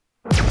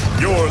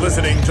You're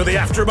listening to the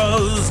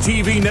AfterBuzz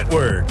TV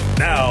Network,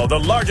 now the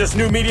largest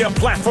new media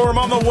platform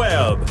on the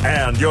web,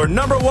 and your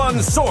number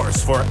one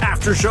source for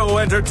after-show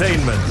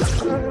entertainment.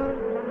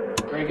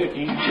 Very good,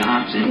 Dean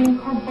Johnson.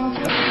 From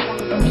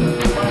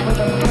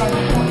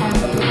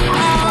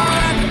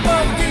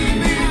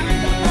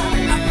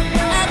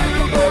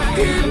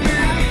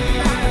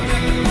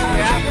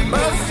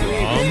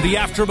the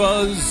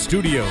AfterBuzz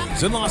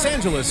Studios in Los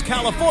Angeles,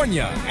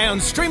 California,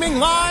 and streaming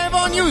live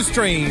on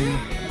Ustream,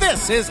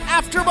 this is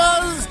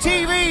AfterBuzz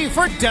TV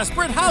for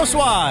Desperate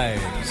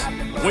Housewives.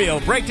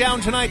 We'll break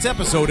down tonight's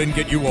episode and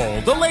get you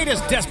all the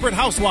latest Desperate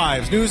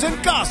Housewives news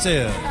and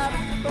gossip.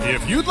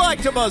 If you'd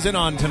like to buzz in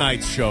on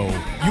tonight's show,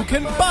 you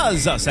can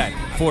buzz us at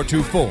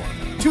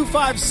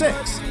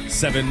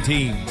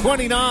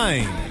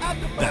 424-256-1729.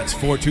 That's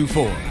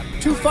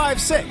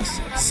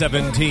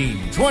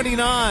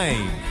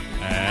 424-256-1729.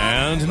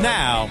 And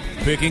now,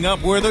 picking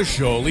up where the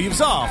show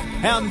leaves off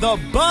and the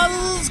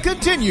buzz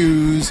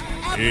continues,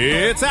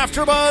 it's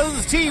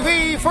AfterBuzz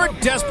TV for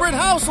Desperate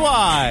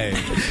Housewives.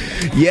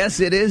 Yes,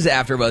 it is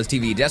AfterBuzz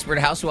TV, Desperate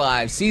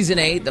Housewives, Season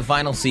 8, the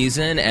final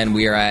season, and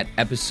we are at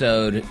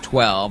Episode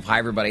 12. Hi,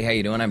 everybody. How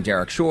you doing? I'm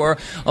Derek Shore,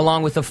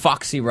 along with the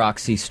Foxy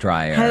Roxy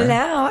Stryer.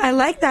 Hello. I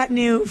like that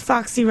new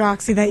Foxy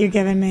Roxy that you're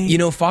giving me. You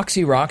know,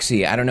 Foxy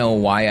Roxy, I don't know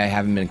why I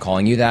haven't been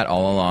calling you that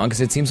all along,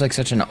 because it seems like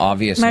such an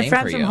obvious name for you.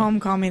 My friends from home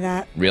call me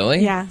that. Really?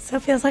 Yeah, so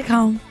it feels like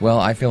home.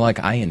 Well, I feel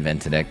like I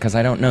invented it, because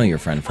I don't know your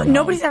friend from home.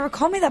 Nobody's ever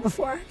called me that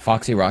before.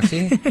 Foxy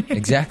Roxy?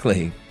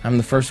 Exactly. I'm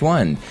the first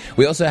one.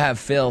 We also have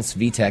Phil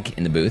Svitek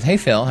in the booth. Hey,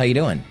 Phil. How you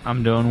doing?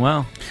 I'm doing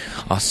well.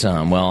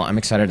 Awesome. Well, I'm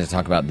excited to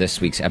talk about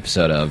this week's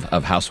episode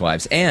of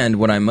Housewives. And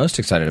what I'm most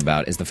excited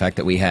about is the fact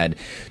that we had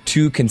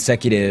 2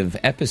 consecutive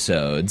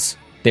episodes.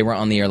 They were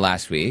on the air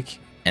last week,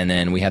 and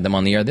then we had them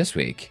on the air this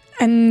week.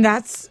 And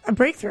that's a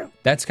breakthrough.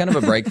 That's kind of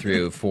a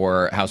breakthrough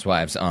for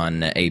Housewives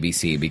on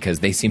ABC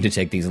because they seem to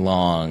take these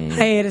long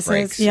hiatuses.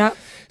 Breaks. Yep.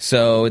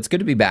 So it's good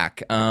to be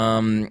back.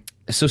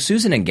 So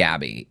Susan and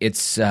Gabby,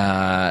 it's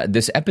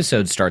this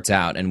episode starts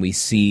out and we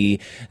see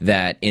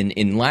that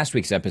in last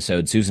week's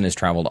episode, Susan has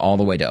traveled all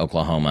the way to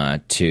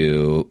Oklahoma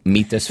to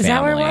meet this family. Is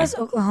that where it was?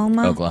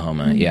 Oklahoma?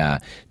 Oklahoma, yeah.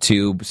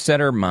 To set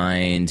her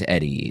mind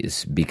at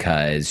ease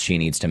because she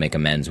needs to make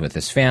amends with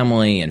this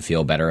family and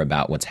feel better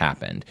about what's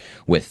happened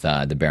with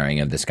the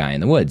burying of this guy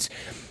in the woods.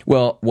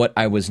 Well, what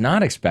I was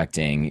not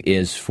expecting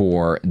is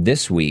for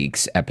this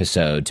week's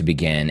episode to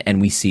begin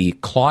and we see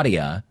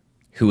Claudia,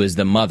 who is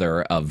the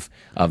mother of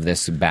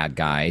this bad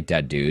guy,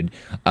 dead dude,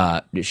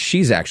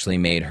 she's actually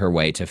made her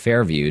way to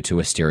Fairview to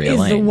Wisteria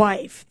Lane.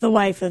 The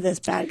wife of this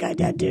bad guy,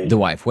 dead dude. The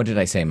wife. What did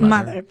I say, mother?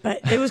 Mother,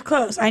 but it was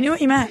close. I knew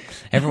what you meant.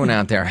 Everyone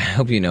out there, I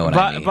hope you know what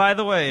I mean. By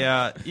the way,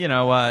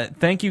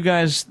 thank you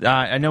guys.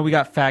 I know we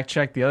got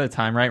fact-checked the other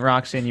time, right,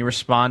 Roxy? And you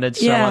responded.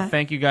 So yeah.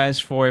 Thank you guys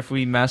for if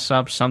we mess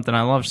up something.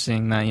 I love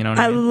seeing that, you know what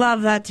I mean? I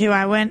love that, too.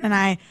 I went and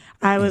I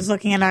was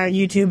looking at our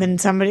YouTube and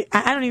somebody,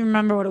 I don't even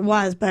remember what it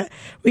was, but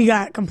we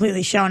got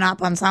completely shown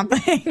up on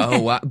something.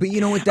 Oh, wow. But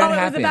you know what? That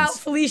happens. It was about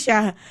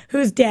Felicia,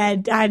 who's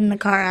dead, died in a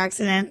car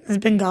accident, has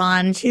been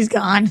gone. She's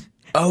gone.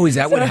 Oh, is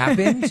that what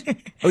happened?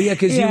 Oh, yeah,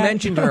 because you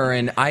mentioned her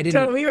and I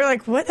didn't. So we were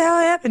like, what the hell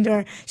happened to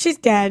her? She's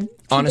dead.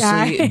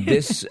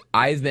 Honestly,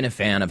 I've been a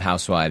fan of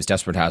Housewives,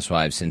 Desperate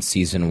Housewives, since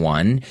season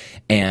 1,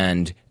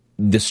 and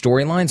the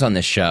storylines on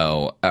this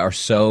show are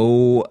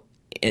so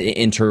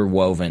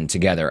interwoven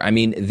together. I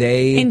mean,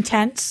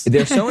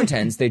 they're so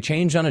intense. They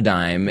change on a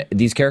dime.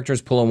 These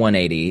characters pull a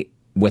 180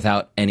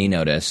 without any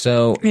notice.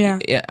 So yeah,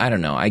 I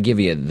don't know. I give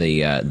you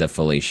the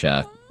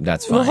Felicia.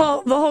 That's fine.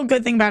 The whole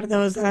good thing about it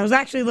though is that I was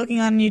actually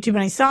looking on YouTube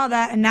and I saw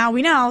that, and now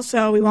we know,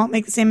 so we won't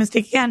make the same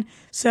mistake again.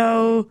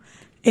 So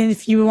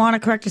if you want to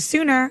correct us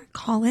sooner,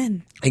 call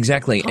in.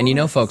 Exactly. And you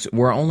know, folks,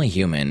 we're only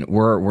human.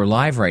 We're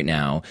live right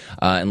now,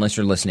 unless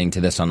you're listening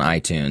to this on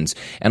iTunes.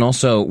 And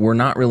also, we're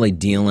not really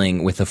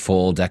dealing with a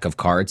full deck of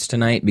cards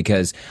tonight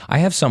because I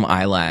have some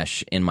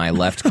eyelash in my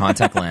left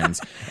contact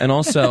lens. And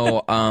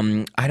also,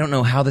 I don't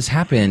know how this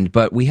happened,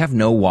 but we have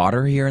no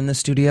water here in the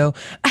studio.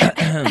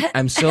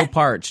 I'm so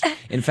parched.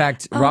 In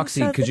fact,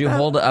 Roxy, could you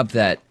hold up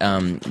that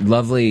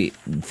lovely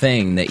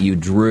thing that you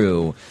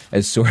drew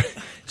as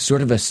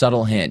sort of a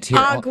subtle hint? Here,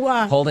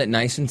 Agua. Hold it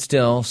nice and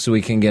still so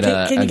we can get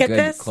a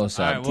good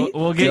close-up. All right,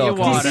 we'll get you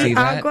water. Can you see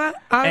that? Agua.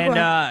 And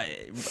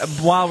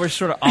while we're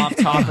sort of off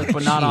topic,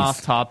 but not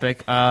off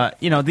topic, for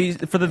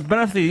the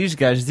benefit of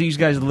these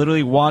guys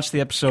literally watch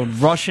the episode,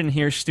 rush in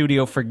here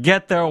studio,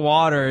 forget their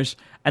waters,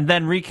 and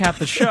then recap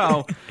the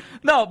show.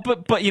 No,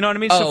 but you know what I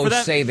mean? So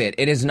save it.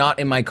 It is not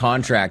in my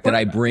contract that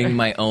I bring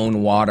my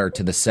own water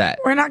to the set.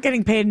 We're not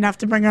getting paid enough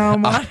to bring our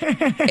own water.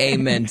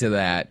 Amen to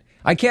that.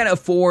 I can't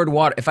afford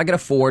water. If I could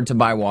afford to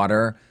buy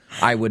water,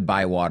 I would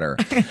buy water.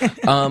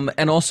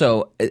 And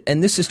also,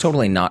 and this is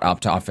totally not off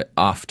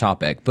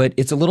topic, but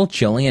it's a little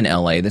chilly in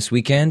LA this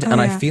weekend.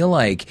 And I feel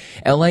like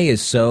LA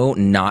is so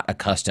not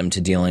accustomed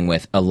to dealing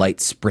with a light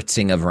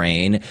spritzing of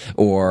rain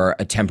or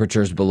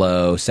temperatures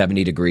below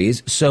 70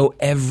 degrees. So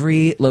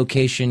every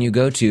location you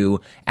go to,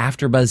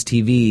 AfterBuzz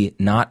TV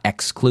not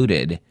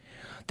excluded,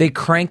 they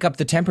crank up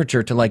the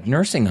temperature to like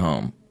nursing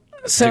home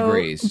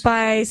degrees.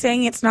 By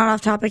saying it's not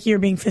off topic, you're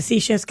being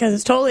facetious because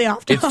it's totally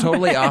off topic. It's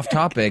totally off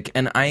topic,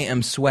 and I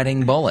am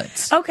sweating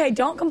bullets. Okay,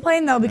 don't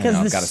complain though, because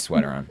I've got a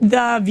sweater on.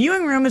 The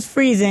viewing room is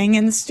freezing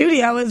and the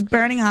studio is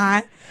burning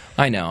hot.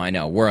 I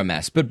know. We're a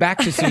mess. But back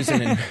to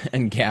Susan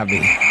and Gabby.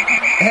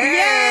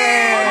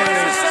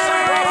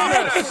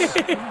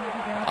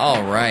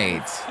 All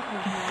right.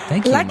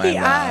 Thank you, Lucky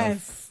my love.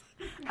 us.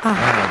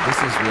 Oh, this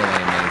is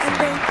really amazing.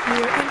 Thank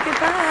you and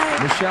goodbye.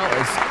 Michelle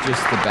is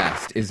just the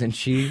best, isn't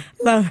she?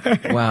 Love her.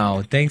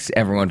 Wow. Thanks,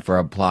 everyone, for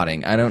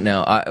applauding. I don't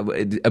know.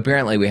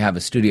 Apparently, we have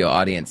a studio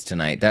audience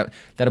tonight. That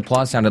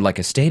applause sounded like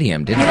a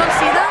stadium, didn't You it? don't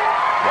see them?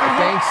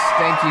 Thanks.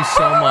 Thank you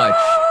so much.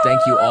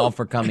 Thank you all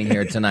for coming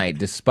here tonight,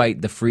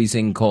 despite the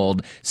freezing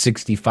cold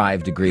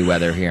 65-degree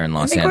weather here in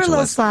Los I think we're a little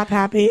Angeles. slap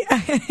happy.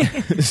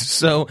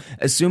 So,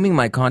 assuming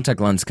my contact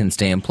lens can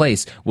stay in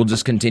place, we'll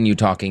just continue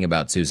talking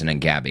about Susan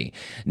and Gabby.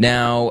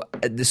 Now,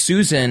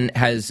 Susan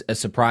has a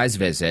surprise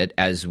visit,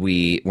 as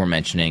we were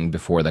mentioning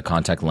before the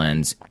contact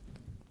lens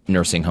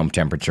nursing home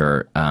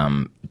temperature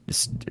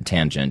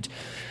tangent.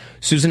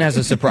 Susan has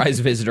a surprise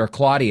visitor,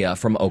 Claudia,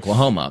 from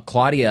Oklahoma.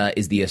 Claudia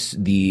is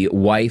the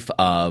wife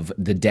of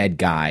the dead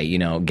guy,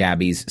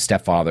 Gabby's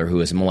stepfather,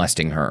 who is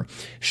molesting her.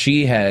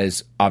 She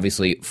has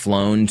obviously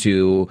flown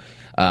to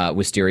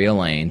Wisteria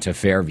Lane to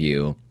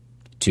Fairview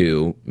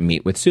to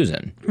meet with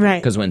Susan. Right.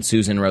 Because when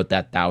Susan wrote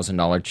that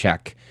 $1,000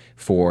 check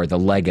for the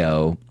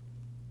Lego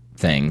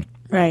thing,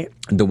 Right.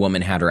 the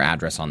woman had her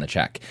address on the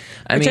check.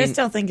 Which I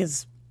still think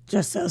is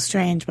just so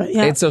strange, but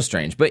yeah. It's so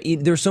strange. But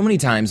there's so many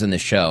times in the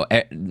show,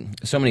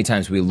 so many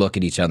times we look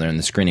at each other in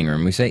the screening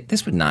room, we say,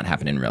 this would not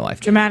happen in real life.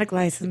 Dramatic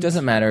license. It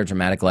doesn't matter,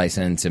 dramatic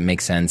license, it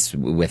makes sense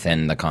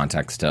within the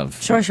context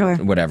of Sure.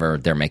 whatever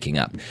they're making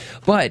up.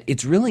 But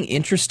it's really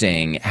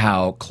interesting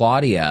how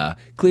Claudia,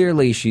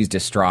 clearly she's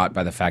distraught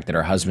by the fact that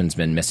her husband's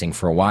been missing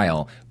for a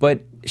while,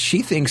 but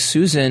she thinks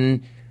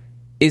Susan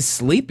is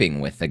sleeping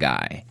with the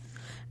guy.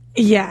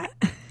 Yeah.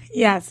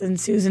 Yes, and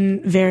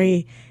Susan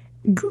very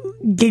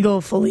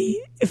gigglefully,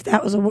 if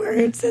that was a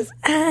word, says,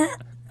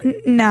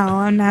 no,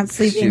 I'm not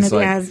sleeping She's with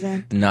like, your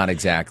husband. Not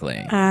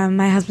exactly.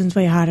 My husband's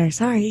way hotter.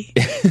 Sorry.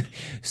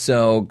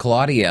 So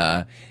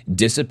Claudia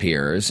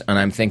disappears, and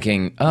I'm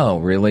thinking, oh,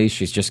 really?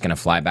 She's just going to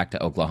fly back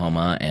to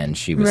Oklahoma, and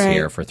she was Right.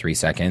 here for 3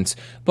 seconds.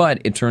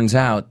 But it turns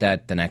out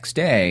that the next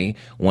day,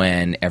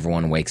 when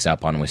everyone wakes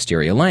up on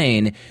Wisteria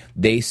Lane,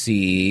 they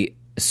see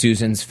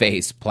Susan's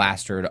face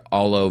plastered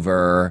all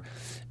over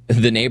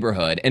the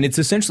neighborhood, and it's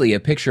essentially a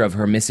picture of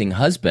her missing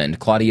husband,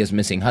 Claudia's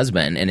missing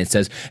husband, and it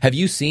says, have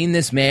you seen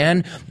this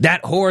man?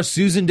 That whore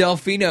Susan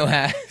Delfino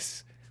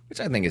has,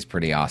 which I think is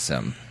pretty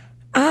awesome.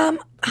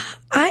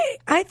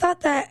 I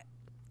thought that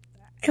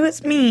it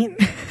was mean.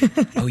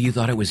 Oh, you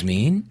thought it was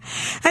mean?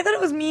 I thought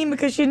it was mean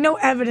because she had no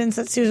evidence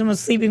that Susan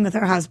was sleeping with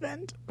her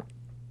husband.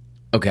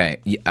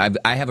 Okay,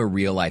 I have a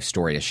real life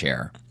story to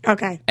share.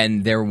 Okay.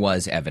 And there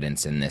was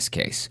evidence in this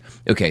case.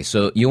 Okay,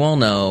 so you all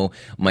know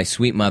my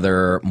sweet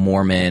mother,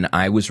 Mormon.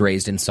 I was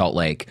raised in Salt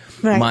Lake.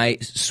 Right. My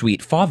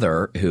sweet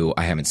father, who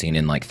I haven't seen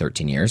in like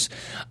 13 years,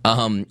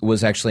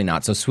 was actually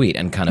not so sweet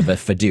and kind of a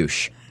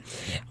fadouche.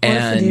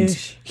 And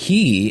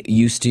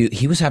fadouche.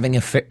 he was having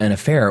an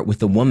affair with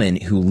the woman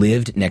who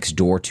lived next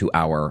door to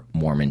our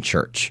Mormon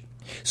church.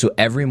 So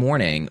every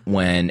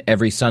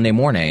Sunday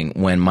morning,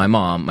 when my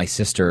mom, my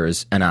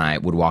sisters, and I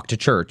would walk to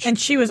church. And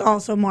she was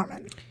also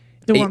Mormon.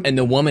 The woman. And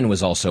the woman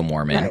was also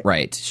Mormon,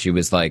 right? She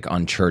was like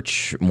on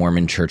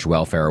Mormon church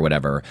welfare or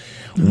whatever.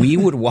 We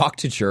would walk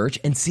to church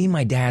and see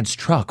my dad's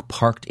truck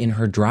parked in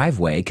her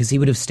driveway because he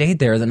would have stayed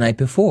there the night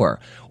before.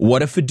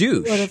 What a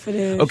fadouche. What a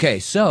fadouche. Okay,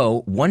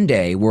 so one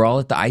day we're all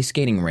at the ice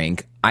skating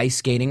rink, ice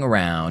skating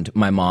around.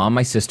 My mom,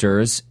 my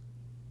sisters,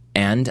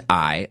 and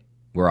I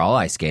were all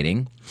ice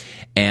skating.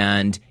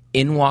 And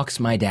in walks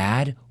my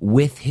dad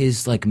with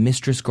his like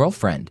mistress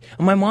girlfriend.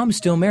 And my mom's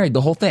still married,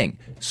 the whole thing.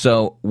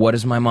 So what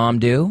does my mom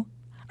do?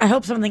 I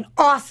hope something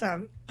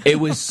awesome. It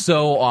was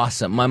so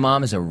awesome. My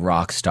mom is a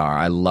rock star.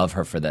 I love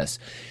her for this.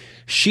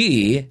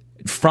 She,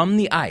 from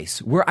the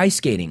ice, we're ice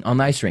skating on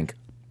the ice rink.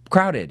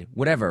 Crowded,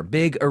 whatever,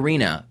 big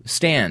arena,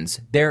 stands.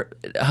 Their,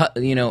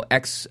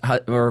 ex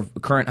or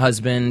current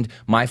husband,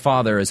 my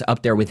father, is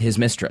up there with his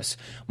mistress.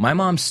 My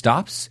mom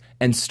stops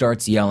and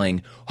starts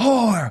yelling,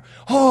 whore,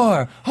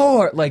 whore,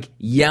 whore, like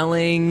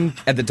yelling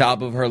at the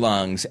top of her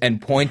lungs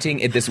and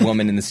pointing at this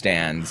woman in the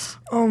stands.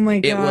 Oh my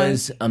God. It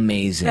was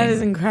amazing. That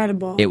is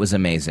incredible. It was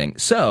amazing.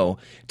 So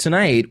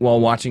tonight, while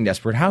watching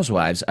Desperate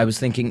Housewives, I was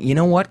thinking, you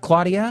know what,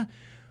 Claudia?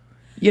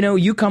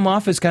 You come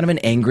off as kind of an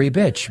angry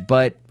bitch,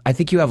 but I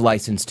think you have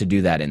license to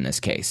do that in this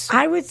case.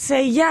 I would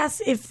say yes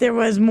if there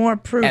was more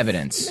proof.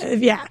 Evidence.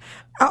 Yeah.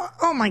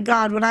 Oh my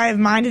God, would I have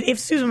minded if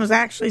Susan was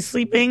actually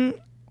sleeping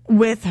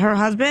with her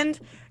husband?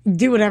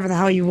 Do whatever the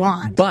hell you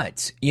want.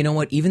 But, you know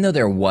what? Even though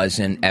there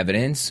wasn't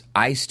evidence,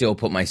 I still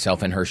put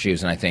myself in her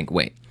shoes and I think,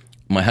 wait,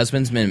 my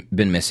husband's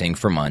been missing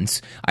for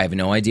months. I have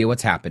no idea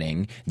what's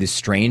happening. This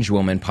strange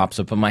woman pops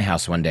up in my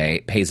house one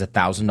day, pays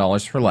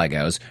 $1,000 for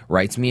Legos,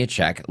 writes me a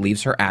check,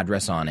 leaves her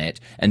address on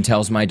it, and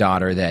tells my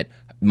daughter that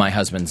my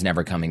husband's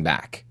never coming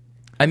back.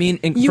 I mean,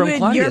 from Your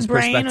Claudia's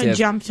brain perspective, would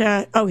jump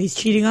to, oh, he's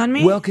cheating on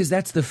me? well, because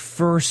that's the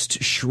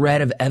first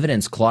shred of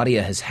evidence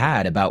Claudia has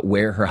had about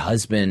where her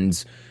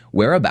husband's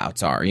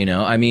whereabouts are, you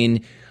know? I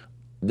mean,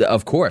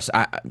 of course,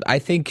 I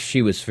think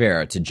she was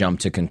fair to jump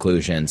to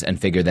conclusions and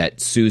figure that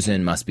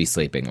Susan must be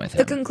sleeping with him.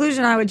 The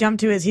conclusion I would jump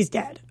to is he's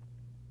dead.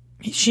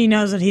 She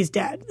knows that he's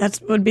dead. That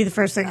would be the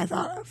first thing I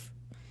thought of.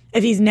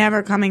 If he's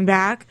never coming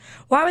back,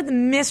 why would the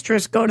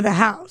mistress go to the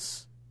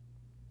house?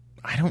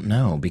 I don't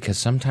know, because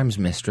sometimes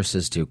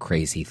mistresses do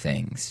crazy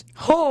things.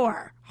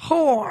 Whore.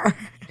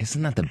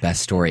 Isn't that the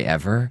best story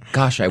ever?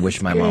 Gosh, I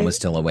wish my mom was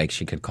still awake.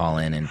 She could call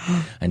in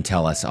and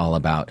tell us all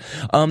about.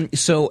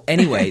 So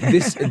anyway,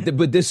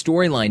 but this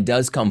storyline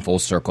does come full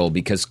circle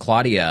because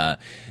Claudia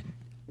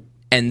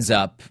ends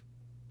up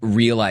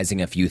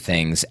realizing a few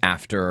things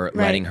after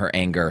letting her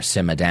anger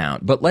simmer down.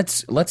 But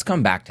let's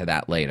come back to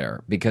that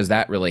later because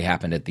that really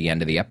happened at the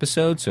end of the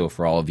episode. So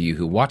for all of you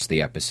who watched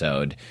the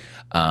episode,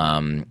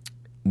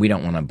 we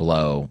don't want to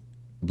blow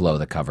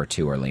the cover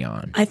too early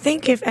on. I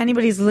think if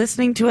anybody's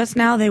listening to us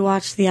now, they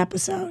watched the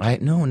episode.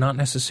 No, not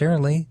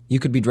necessarily. You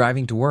could be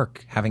driving to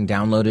work, having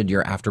downloaded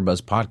your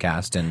AfterBuzz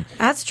podcast, and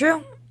That's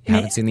true.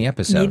 haven't seen the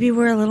episode. Maybe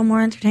we're a little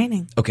more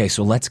entertaining. Okay,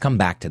 so let's come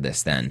back to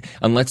this then,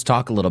 and let's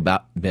talk a little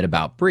bit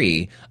about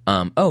Bree.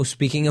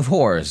 Speaking of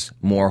whores,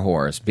 more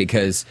whores,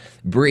 because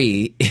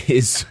Bree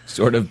is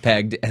sort of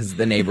pegged as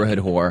the neighborhood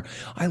whore.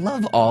 I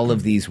love all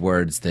of these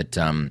words that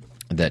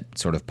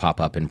sort of pop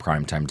up in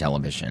primetime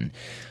television.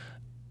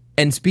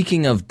 And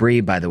speaking of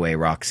Bree, by the way,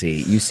 Roxy,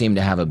 you seem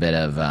to have a bit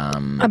of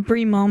A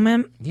Bree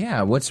moment.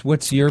 yeah.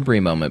 What's your Bree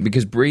moment?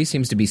 Because Bree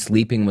seems to be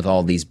sleeping with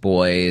all these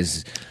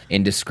boys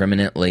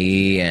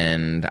indiscriminately,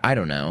 and I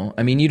don't know.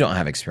 I mean, you don't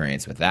have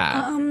experience with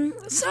that.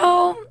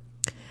 So,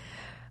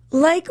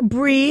 like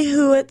Bree,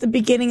 who at the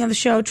beginning of the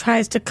show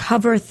tries to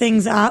cover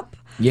things up,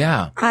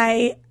 Yeah.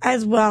 I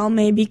as well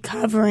may be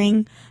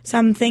covering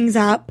some things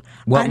up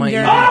What might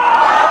you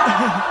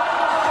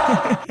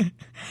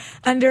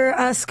under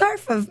a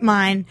scarf of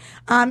mine.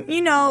 Like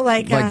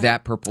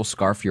that purple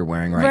scarf you're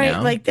wearing right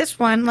now? like this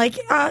one, like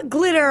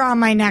glitter on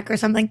my neck or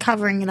something,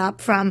 covering it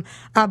up from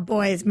a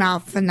boy's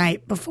mouth the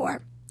night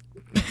before.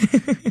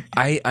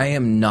 I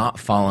am not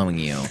following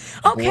you.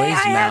 Okay, Boy's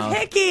I mouth.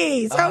 have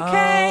hickeys.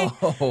 Okay,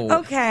 Oh,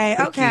 okay,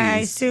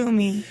 hickeys. sue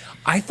me.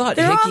 I thought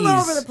They're hickeys. all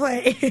over the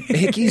place.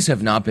 Hickeys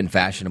have not been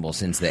fashionable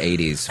since the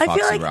 80s,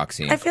 Foxy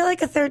Roxy. I feel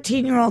like a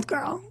 13-year-old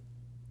girl.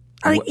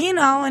 Like,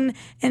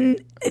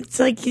 and it's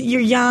like you're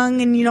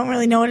young and you don't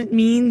really know what it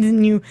means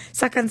and you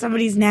suck on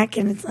somebody's neck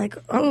and it's like,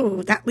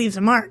 oh, that leaves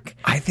a mark.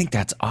 I think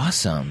that's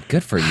awesome.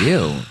 Good for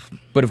you.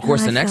 But of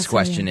course, I the feel next so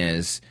question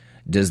is,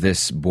 does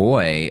this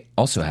boy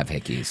also have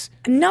hickeys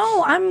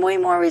No, I'm way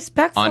more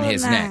respectful on than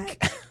his that.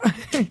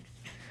 neck?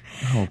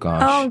 Oh,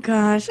 gosh. Oh,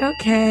 gosh,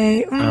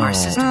 okay. Our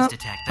systems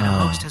detect that a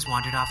host has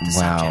wandered off the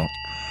Wow. subject.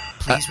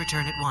 Please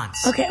return at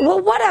once. Okay,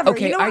 well, whatever.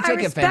 Okay, you know, I take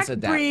offense respect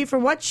at that. Bree for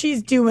what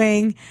she's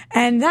doing,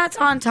 and that's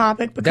on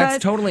topic because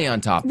That's totally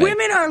on topic.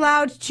 women are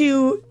allowed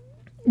to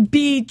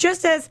be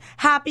just as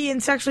happy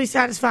and sexually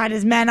satisfied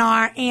as men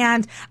are,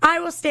 and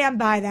I will stand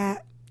by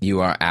that.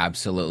 You are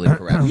absolutely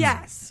correct.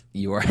 Yes.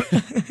 You are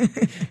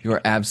you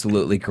are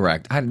absolutely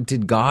correct.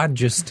 Did God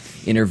just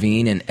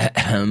intervene and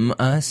ahem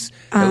us?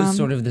 That was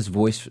sort of this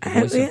voice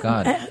of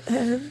God.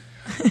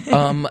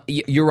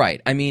 You're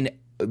right. I mean,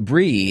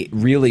 Bree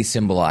really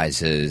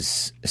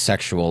symbolizes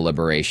sexual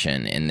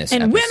liberation in this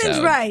And episode.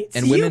 women's rights.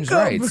 And You women's go,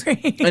 rights.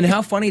 Bree. And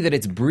how funny that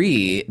it's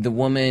Bree, the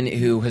woman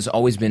who has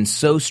always been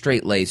so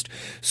straight-laced,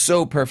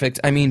 so perfect.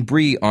 I mean,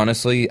 Bree,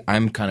 honestly,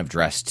 I'm kind of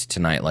dressed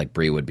tonight like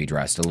Bree would be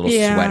dressed. A little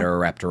Yeah. sweater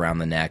wrapped around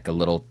the neck, a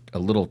little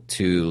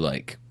too,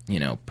 like,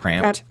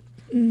 pramped.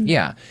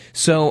 Yeah.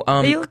 So,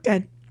 You look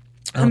good.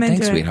 oh, I'm thanks,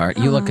 into it. sweetheart.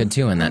 You look good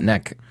too in that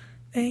neck.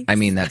 Thanks. I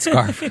mean, that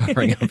scarf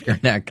covering up your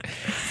neck.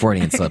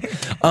 Freudian slip.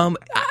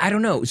 I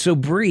don't know. So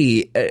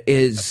Bree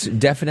is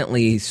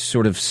definitely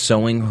sort of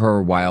sowing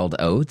her wild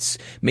oats.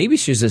 Maybe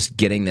she's just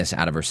getting this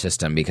out of her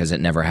system because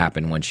it never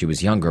happened when she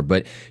was younger.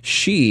 But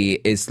she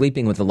is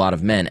sleeping with a lot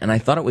of men. And I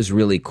thought it was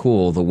really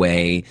cool the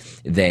way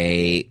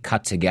they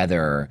cut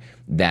together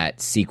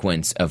that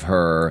sequence of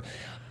her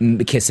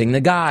kissing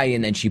the guy,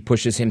 and then she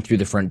pushes him through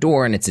the front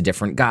door, and it's a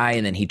different guy,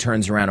 and then he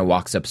turns around and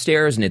walks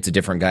upstairs, and it's a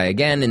different guy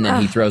again, and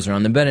then he throws her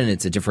on the bed, and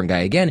it's a different guy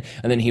again,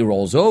 and then he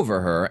rolls over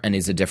her, and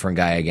is a different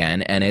guy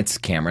again, and it's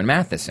Cameron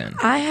Matheson.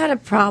 I had a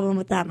problem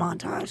with that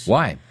montage.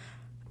 Why?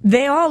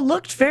 They all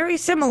looked very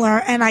similar,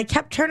 and I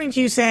kept turning to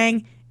you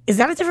saying, is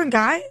that a different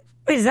guy?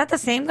 Wait, is that the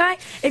same guy?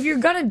 If you're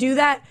going to do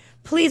that,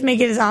 please make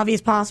it as obvious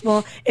as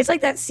possible. It's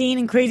like that scene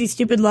in Crazy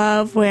Stupid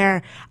Love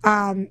where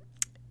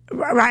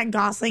Ryan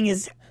Gosling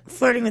is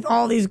flirting with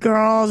all these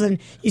girls and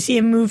you see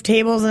him move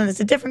tables and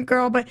it's a different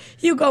girl, but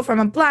you go from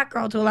a black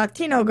girl to a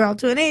Latino girl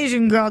to an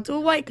Asian girl to a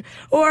white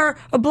or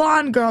a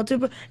blonde girl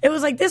to it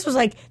was like this was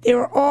like they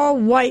were all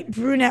white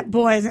brunette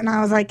boys and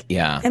I was like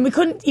Yeah. and we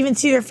couldn't even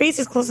see their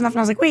faces close enough and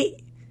I was like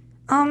wait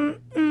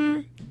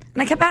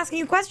And I kept asking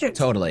you questions.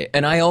 Totally.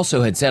 And I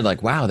also had said,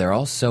 like, wow, they're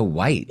all so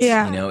white.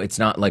 Yeah. You know, it's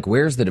not like,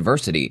 where's the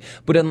diversity?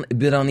 But on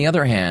the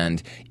other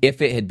hand,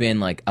 if it had been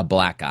like a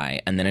black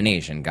guy and then an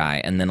Asian guy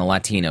and then a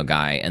Latino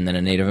guy and then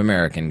a Native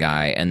American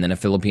guy and then a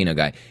Filipino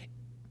guy,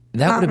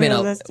 that would have been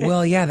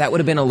that would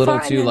have been a little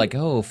too like,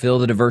 oh, fill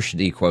the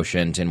diversity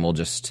quotient and we'll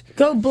just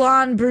go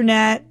blonde,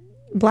 brunette,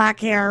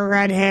 black hair,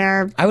 red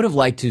hair. I would have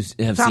liked to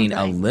have seen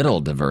a little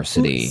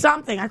diversity.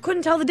 Something. I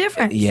couldn't tell the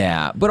difference.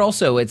 Yeah. But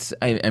also,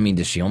 I mean,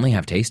 does she only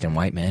have taste in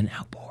white men?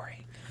 How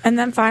boring. And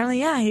then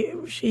finally,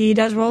 she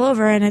does roll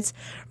over, and it's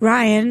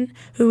Ryan,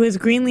 who is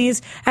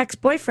Greenlee's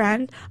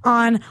ex-boyfriend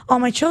on All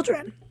My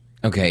Children.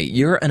 Okay,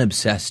 you're an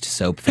obsessed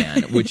soap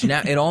fan, which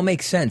now it all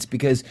makes sense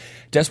because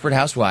Desperate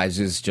Housewives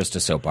is just a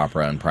soap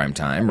opera in prime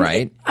time,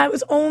 right? I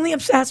was only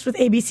obsessed with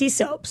ABC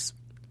soaps.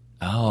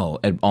 Oh,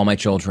 All My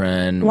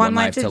Children, One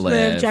Life to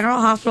Live, General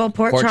Hospital,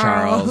 Port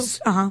Charles.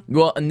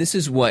 Well, and this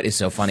is what is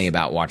so funny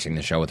about watching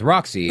the show with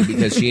Roxy,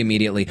 because she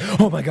immediately,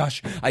 oh my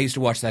gosh, I used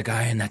to watch that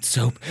guy in that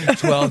soap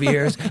 12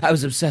 years. I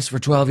was obsessed for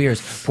 12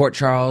 years. Port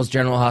Charles,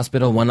 General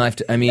Hospital, One Life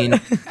to... I mean,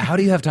 how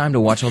do you have time to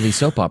watch all these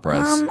soap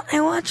operas? I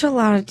watch a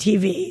lot of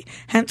TV,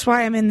 hence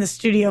why I'm in the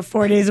studio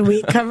 4 days a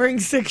week covering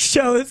 6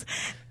 shows.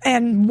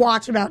 And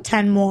watch about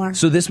 10 more.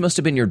 So this must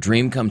have been your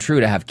dream come true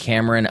to have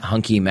Cameron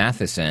Hunky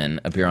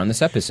Matheson appear on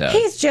this episode.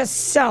 He's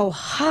just so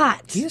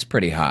hot. He is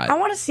pretty hot. I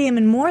want to see him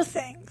in more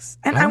things.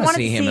 And I want to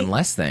see him in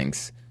less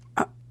things.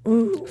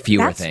 Fewer things.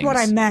 That's what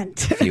I meant.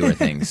 Fewer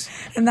things.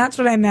 And that's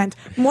what I meant.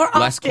 More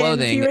often. Less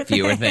clothing,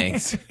 fewer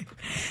things.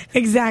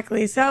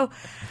 Exactly. So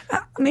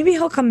maybe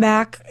he'll come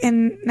back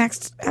in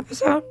next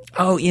episode.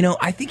 Oh,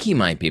 I think he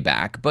might be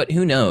back, but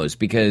who knows?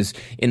 Because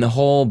in the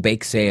whole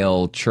bake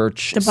sale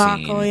church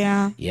debacle,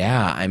 scene,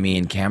 yeah, I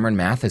mean, Cameron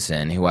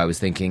Matheson, who I was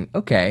thinking,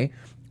 okay,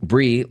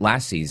 Bree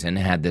last season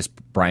had this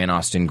Brian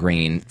Austin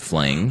Green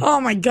fling.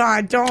 Oh my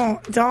God!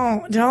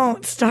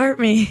 Don't start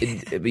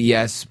me.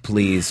 Yes,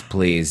 please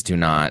do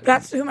not.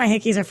 That's who my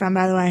hickeys are from,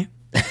 by the way.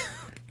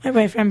 My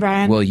boyfriend,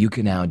 Brian. Well, you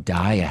can now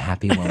die a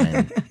happy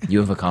woman. You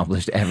have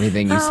accomplished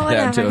everything you set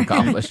out to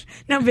accomplish.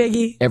 No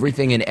biggie.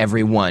 Everything and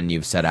everyone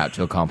you've set out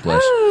to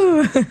accomplish.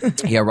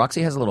 Yeah,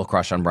 Roxy has a little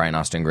crush on Brian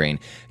Austin Green.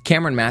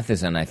 Cameron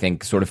Matheson, I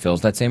think, sort of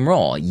fills that same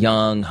role.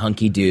 Young,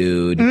 hunky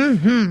dude.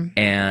 Mm-hmm.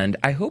 And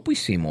I hope we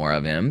see more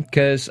of him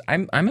because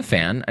I'm a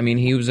fan. I mean,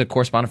 he was a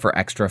correspondent for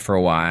Extra for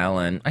a while,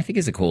 and I think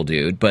he's a cool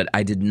dude. But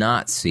I did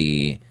not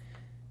see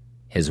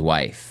his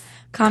wife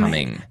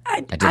coming. I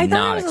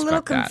thought it was a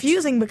little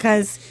confusing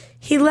because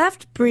he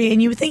left Bree,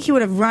 and you would think he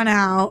would have run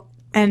out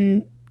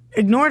and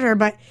ignored her,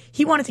 but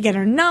he wanted to get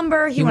her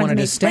number. He wanted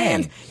to make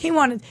stay.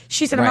 plans.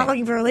 She said, I'm not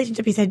looking for a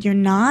relationship. He said, you're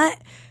not?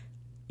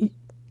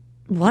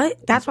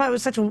 What? That's why it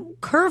was such a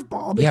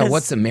curveball. Yeah,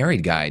 what's the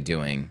married guy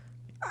doing?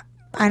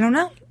 I don't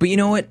know. But you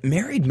know what?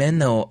 Married men,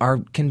 though,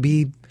 can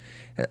be...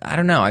 I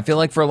don't know. I feel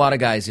like for a lot of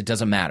guys, it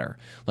doesn't matter.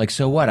 Like,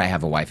 so what? I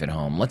have a wife at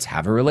home. Let's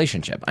have a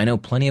relationship. I know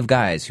plenty of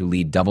guys who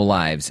lead double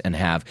lives and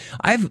have...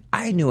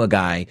 I knew a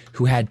guy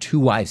who had 2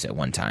 wives at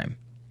one time.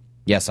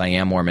 Yes, I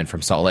am Mormon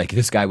from Salt Lake.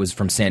 This guy was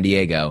from San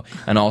Diego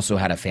and also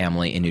had a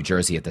family in New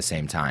Jersey at the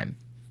same time.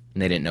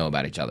 And they didn't know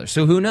about each other.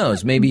 So who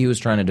knows? Maybe he was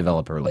trying to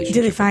develop a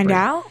relationship. Did they find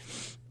out?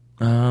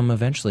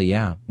 Eventually,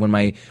 yeah. When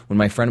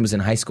my friend was in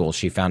high school,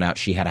 she found out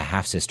she had a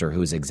half-sister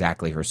who was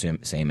exactly her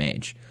same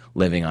age,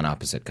 living on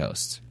opposite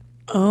coasts.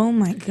 Oh,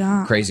 my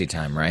God. Crazy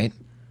time, right?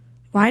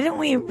 Why didn't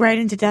we write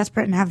into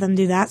Desperate and have them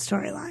do that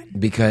storyline?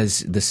 Because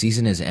the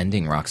season is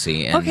ending,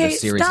 Roxy, and the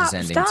series is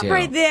ending too. Stop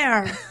right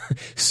there.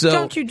 So,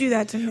 don't you do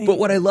that to me. But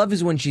what I love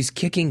is when she's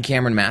kicking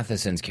Cameron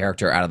Matheson's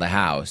character out of the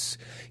house,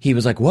 he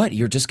was like, what?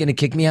 You're just going to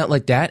kick me out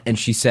like that? And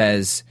she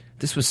says...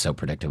 This was so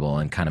predictable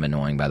and kind of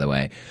annoying, by the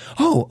way.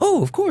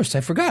 Oh, of course,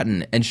 I've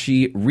forgotten. And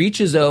she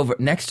reaches over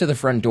next to the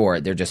front door.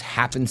 There just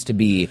happens to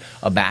be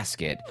a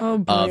basket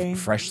of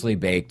freshly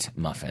baked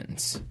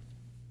muffins.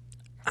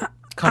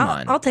 Come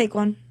on. I'll take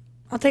one.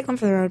 I'll take one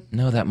for the road.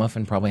 No, that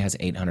muffin probably has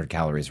 800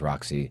 calories,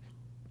 Roxy.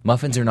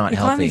 Muffins are not You're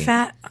healthy. Calling me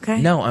fat?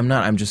 Okay. No, I'm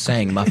not. I'm just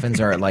saying muffins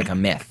are like a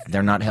myth.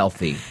 They're not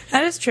healthy.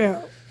 That is true.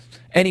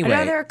 Anyway.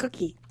 I'd rather a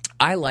cookie.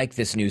 I like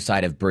this new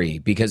side of Bree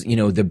because,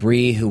 the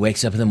Bree who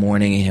wakes up in the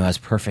morning and has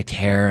perfect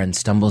hair and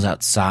stumbles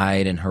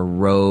outside in her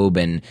robe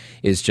and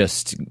is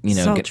just,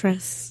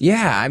 Sultress.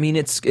 Yeah, I mean,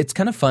 it's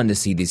kind of fun to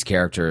see these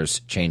characters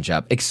change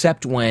up,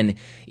 except when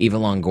Eva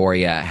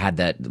Longoria had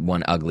that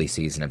one ugly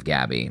season of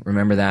Gabby.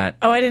 Remember that?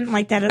 Oh, I didn't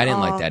like that at all. I didn't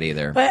like that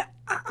either. But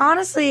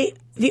honestly,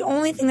 the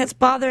only thing that's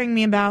bothering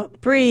me about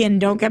Bree, and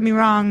don't get me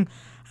wrong,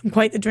 I'm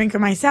quite the drinker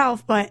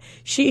myself, but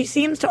she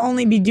seems to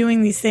only be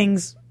doing these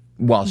things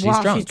while she's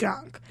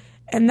drunk.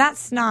 And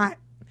that's not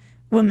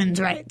women's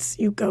rights.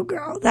 You go,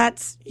 girl.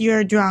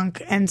 You're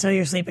drunk, and so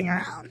you're sleeping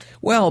around.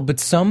 Well, but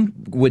some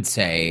would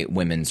say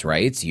women's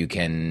rights. You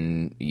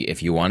can,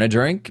 if you want to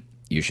drink,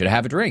 you should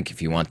have a drink.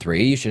 If you want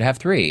 3, you should have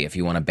 3. If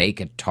you want to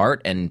bake a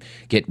tart and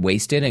get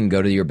wasted and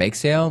go to your bake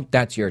sale,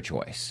 that's your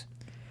choice.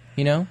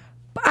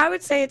 I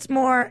would say it's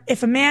more,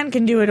 if a man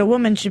can do it, a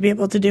woman should be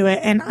able to do it,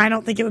 and I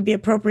don't think it would be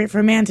appropriate for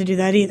a man to do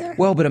that either.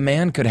 Well, but a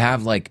man could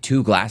have like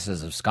 2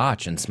 glasses of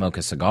scotch and smoke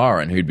a cigar,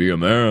 and he'd be a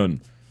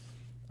man.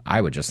 I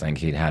would just think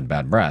he'd had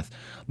bad breath.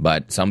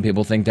 But some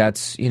people think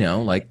that's,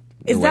 like,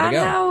 the Is way to that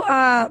go.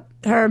 how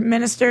her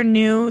minister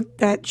knew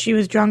that she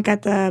was drunk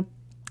at the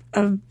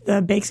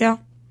bake sale?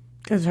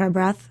 Because of her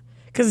breath?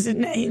 Because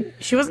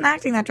she wasn't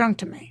acting that drunk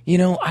to me.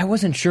 I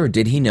wasn't sure.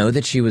 Did he know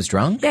that she was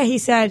drunk? Yeah, he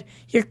said,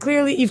 you've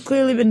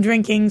clearly been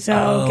drinking,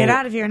 so get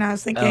out of here. And I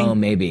was thinking, Oh,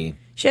 maybe.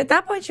 at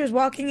that point, she was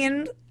walking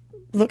in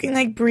looking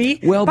like Brie.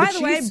 Well, by but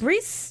the way, she's-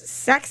 Brie's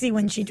sexy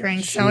when she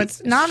drinks, so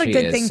it's not a she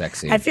good is thing.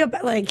 sexy. I feel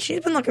like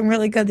she's been looking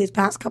really good these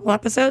past couple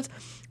episodes,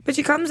 but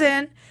she comes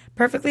in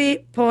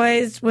perfectly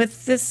poised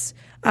with this,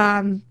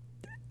 what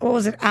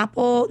was it,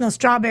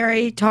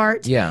 strawberry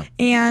tart. Yeah.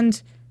 And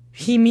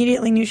he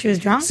immediately knew she was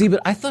drunk. See,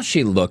 but I thought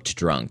she looked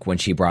drunk when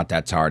she brought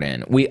that tart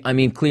in.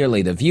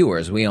 Clearly the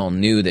viewers, we all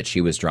knew that she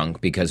was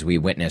drunk because we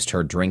witnessed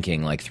her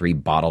drinking like 3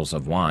 bottles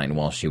of wine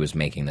while she was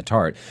making the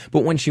tart.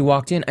 But when she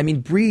walked in,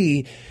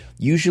 Brie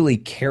usually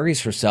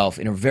carries herself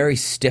in a very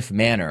stiff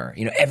manner.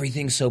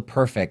 Everything's so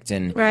perfect.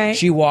 And Right.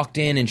 she walked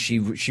in and she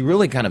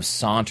really kind of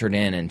sauntered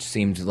in and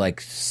seemed like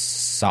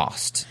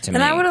sauced to me.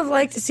 And I would have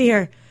liked to see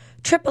her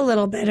trip a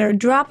little bit or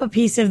drop a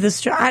piece of the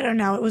straw. I don't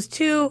know. It was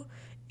too...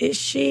 Is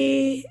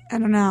she... I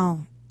don't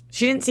know.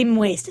 She didn't seem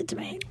wasted to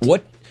me.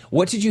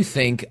 What did you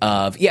think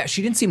of... Yeah,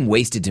 she didn't seem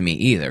wasted to me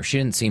either. She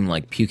didn't seem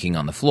like puking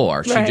on the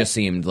floor. She Right. just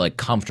seemed like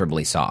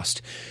comfortably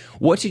sauced.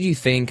 What did you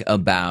think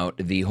about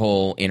the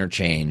whole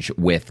interchange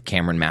with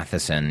Cameron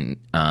Matheson,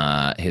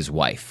 his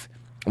wife,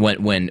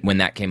 when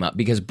that came up?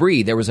 Because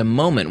Brie, there was a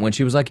moment when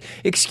she was like,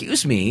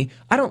 "Excuse me,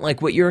 I don't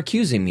like what you're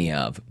accusing me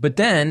of." But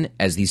then,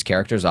 as these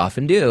characters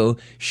often do,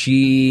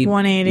 she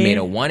 180. made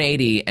a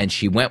 180 and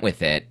she went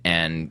with it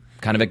and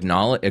kind of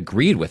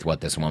agreed with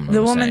what this woman was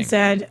saying. The woman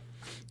said,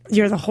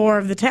 "You're the whore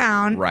of the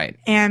town." Right.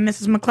 And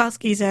Mrs.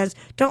 McCluskey says,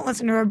 "Don't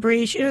listen to her,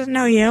 Bree. She doesn't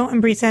know you."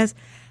 And Bree says,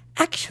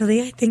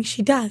 "Actually, I think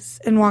she does,"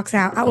 and walks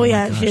out. Oh, well,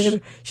 yeah,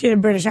 she had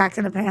a British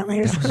accent apparently.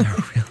 Or something.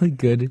 really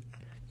good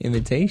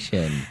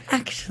imitation.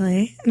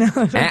 Actually, no.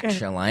 Okay.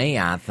 Actually,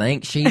 I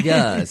think she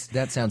does.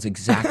 That sounds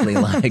exactly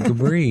like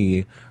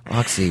Brie.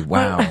 Roxy,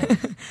 wow.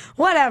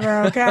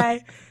 Whatever.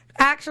 Okay.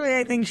 Actually,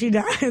 I think she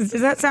does.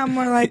 Does that sound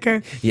more like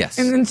her? Yes.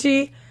 And then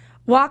she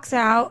walks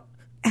out.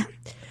 I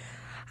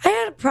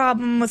had a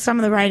problem with some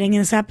of the writing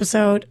in this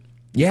episode.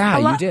 Yeah,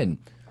 you lot- did.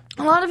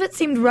 A lot of it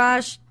seemed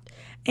rushed,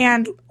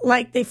 and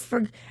like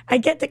I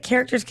get that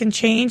characters can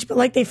change, but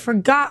like they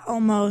forgot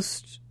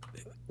almost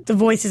the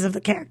voices of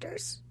the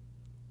characters.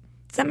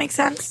 Does that make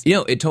sense?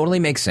 It totally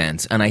makes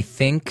sense. And I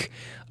think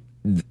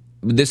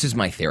this is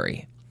my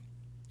theory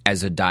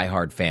as a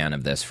diehard fan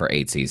of this for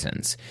 8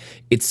 seasons.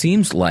 It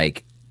seems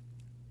like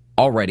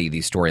already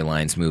these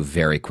storylines move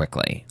very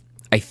quickly.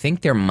 I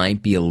think there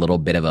might be a little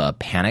bit of a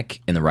panic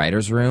in the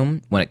writer's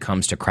room when it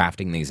comes to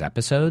crafting these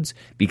episodes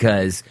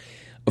because,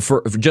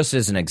 for just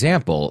as an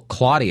example,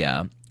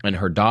 Claudia and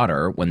her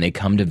daughter, when they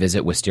come to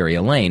visit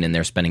Wisteria Lane and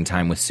they're spending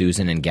time with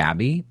Susan and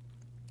Gabby,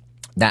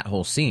 that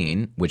whole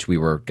scene, which we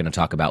were going to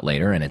talk about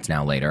later, and it's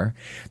now later,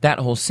 that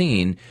whole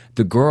scene,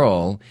 the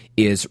girl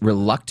is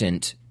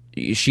reluctant.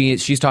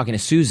 She's talking to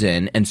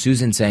Susan, and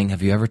Susan saying,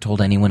 "Have you ever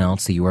told anyone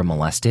else that you were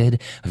molested?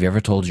 Have you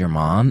ever told your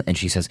mom?" And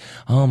she says,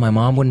 "Oh, my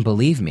mom wouldn't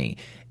believe me."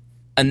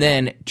 And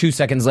then 2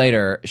 seconds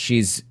later,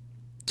 she's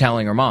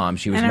telling her mom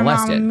she was And her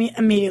molested. mom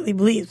immediately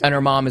believes it. And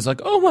her mom is like,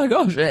 "Oh my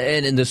gosh!"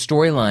 And in the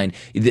storyline,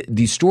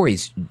 these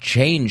stories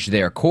change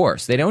their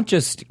course. They don't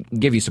just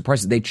give you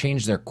surprises; they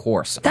change their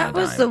course. That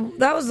was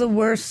the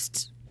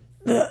worst.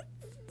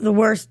 The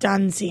worst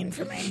done scene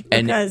for me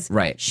And- because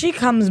right. she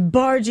comes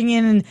barging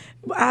in, and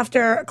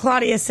after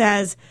Claudia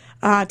says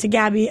to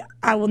Gabby,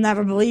 "I will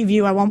never believe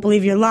you. I won't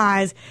believe your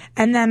lies,"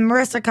 and then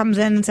Marissa comes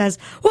in and says,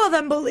 "Well,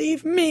 then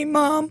believe me,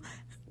 Mom,"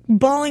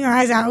 bawling her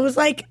eyes out. It was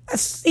like a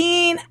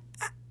scene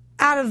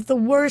out of the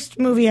worst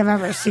movie I've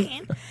ever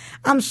seen.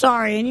 I'm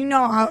sorry, and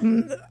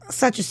I'm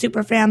such a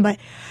super fan, but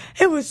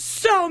it was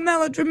so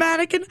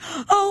melodramatic and,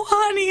 "Oh,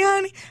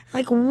 honey,"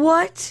 like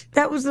what?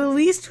 That was the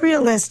least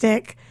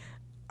realistic.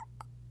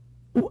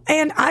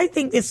 And I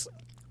think this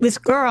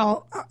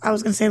girl, I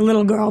was going to say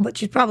little girl, but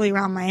she's probably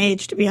around my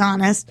age, to be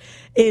honest,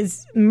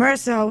 is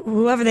Marissa,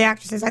 whoever the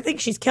actress is. I think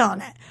she's killing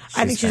it.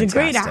 I think she's a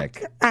great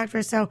fantastic.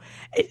 actress. So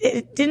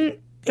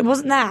it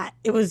wasn't that.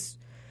 It was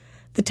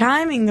the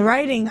timing, the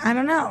writing. I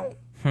don't know.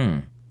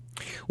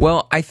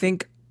 Well, I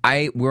think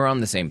we're on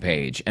the same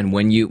page. And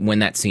when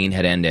that scene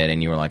had ended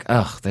and you were like,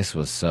 "Ugh, this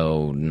was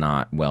so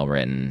not well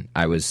written,"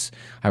 I was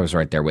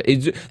right there with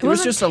it. There was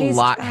wasn't just a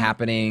lot tasteful.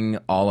 happening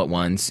all at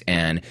once,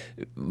 and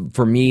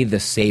for me, the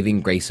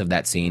saving grace of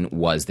that scene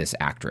was this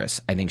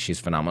actress. I think she's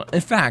phenomenal. In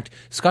fact,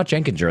 Scott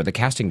Jenkinger, the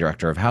casting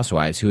director of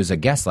Housewives, who was a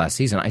guest last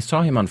season, I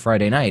saw him on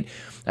Friday night.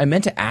 I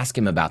meant to ask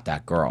him about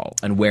that girl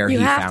and where You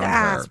he have found to her.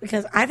 ask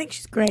because I think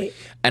she's great.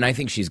 And I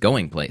think she's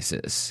going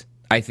places.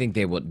 I think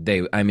they will.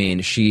 I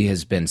mean, she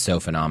has been so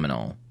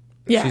phenomenal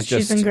Yeah, she's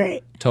she's been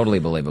great. Totally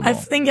believable. I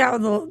think that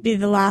will be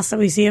the last that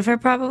we see of her,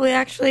 probably,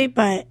 actually.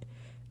 But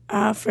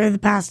for the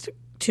past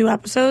 2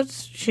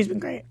 episodes, she's been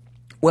great.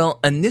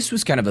 Well, and this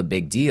was kind of a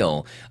big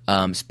deal.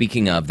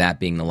 Speaking of that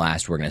being the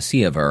last we're going to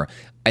see of her,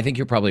 I think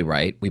you're probably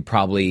right.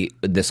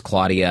 This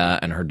Claudia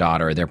and her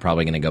daughter, they're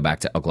probably going to go back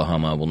to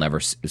Oklahoma. We'll never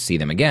see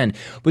them again.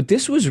 But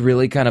this was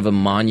really kind of a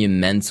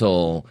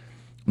monumental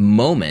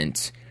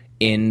moment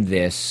in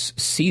this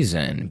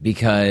season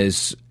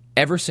because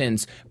ever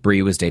since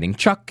Bree was dating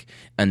Chuck,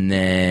 and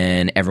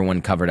then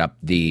everyone covered up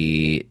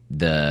the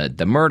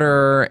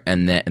murder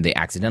and the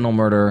accidental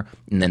murder,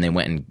 and then they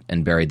went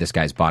and buried this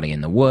guy's body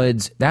in the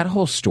woods. That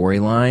whole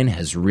storyline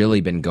has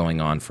really been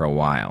going on for a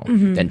while.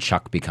 Mm-hmm. Then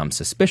Chuck becomes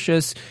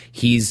suspicious.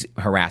 He's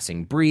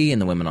harassing Bree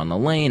and the women on the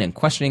lane and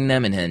questioning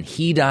them, and then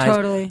he dies.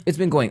 Totally. It's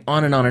been going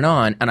on and on and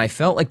on. And I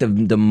felt like the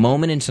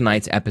moment in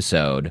tonight's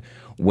episode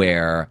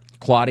where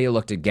Claudia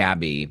looked at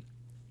Gabby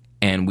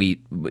and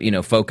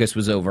focus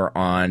was over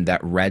on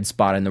that red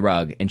spot in the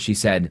rug, and she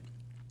said,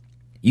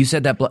 "You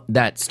said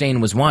that stain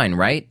was wine,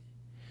 right?"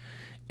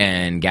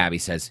 And Gabby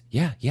says,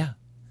 "Yeah."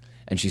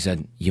 And she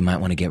said, "You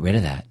might want to get rid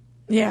of that."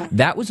 Yeah.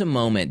 That was a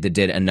moment that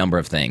did a number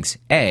of things.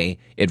 A,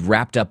 it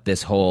wrapped up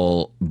this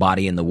whole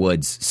body in the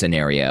woods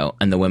scenario,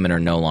 and the women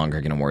are no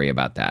longer going to worry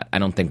about that. I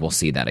don't think we'll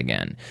see that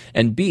again.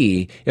 And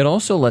B, it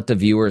also let the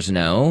viewers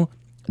know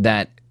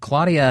that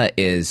Claudia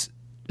is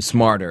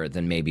smarter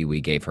than maybe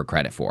we gave her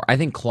credit for. I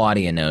think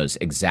Claudia knows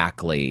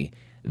exactly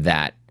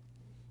that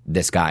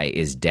this guy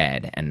is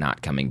dead and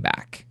not coming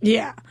back.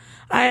 Yeah,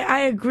 I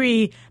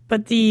agree.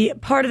 But the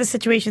part of the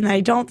situation that I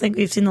don't think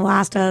we've seen the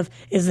last of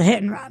is the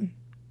hit and run.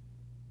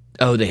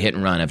 Oh, the hit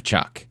and run of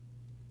Chuck.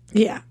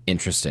 Yeah.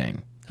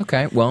 Interesting.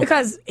 Okay, well.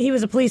 Because he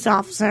was a police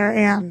officer,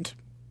 and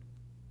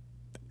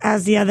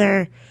as the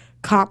other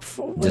cop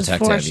was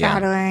Detective,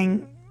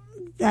 foreshadowing,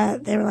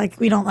 that they were like,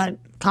 we don't let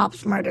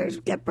cops' murders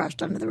get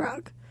brushed under the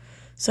rug.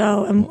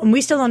 So, and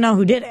we still don't know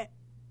who did it.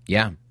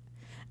 Yeah.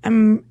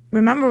 And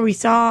remember, we've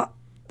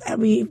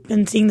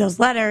been seeing those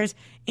letters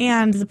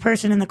and the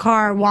person in the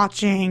car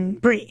watching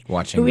Bree. Who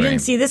we Bree. didn't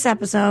see this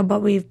episode,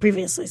 but we've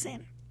previously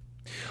seen.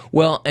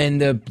 Well, and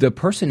the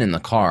person in the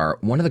car,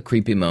 one of the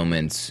creepy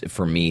moments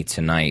for me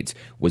tonight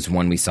was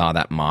when we saw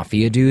that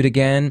mafia dude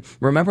again.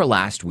 Remember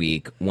last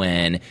week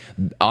when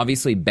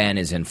obviously Ben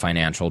is in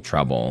financial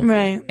trouble.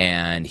 Right.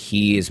 And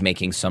he is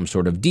making some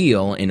sort of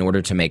deal in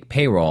order to make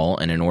payroll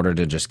and in order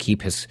to just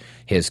keep his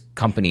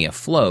company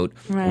afloat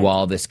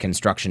while this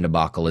construction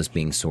debacle is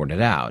being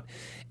sorted out.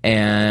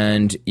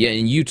 And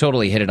you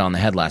totally hit it on the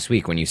head last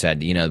week when you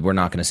said, we're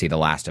not going to see the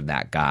last of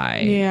that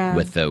guy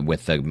with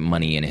the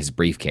money in his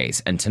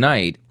briefcase. And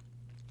tonight,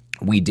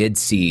 we did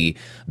see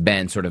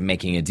Ben sort of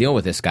making a deal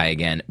with this guy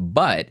again,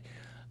 but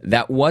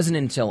that wasn't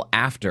until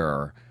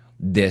after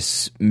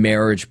this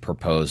marriage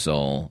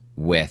proposal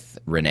with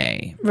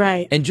Renee.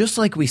 Right. And just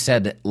like we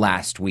said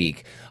last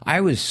week,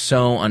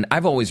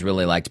 I've always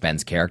really liked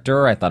Ben's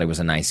character. I thought he was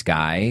a nice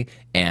guy.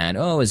 And,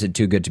 is it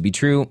too good to be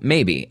true?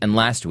 Maybe. And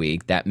last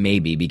week, that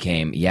maybe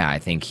became, I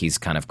think he's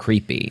kind of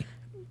creepy.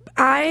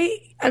 I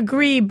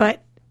agree,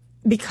 but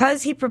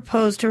because he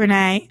proposed to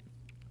Renee,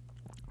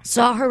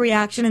 saw her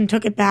reaction and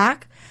took it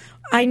back,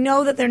 I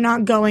know that they're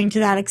not going to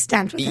that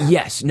extent with him.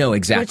 Yes, no,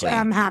 exactly. Which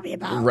I'm happy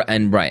about.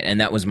 And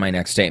that was my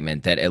next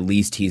statement, that at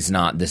least he's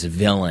not this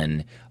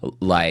villain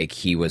like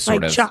he was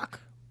sort of...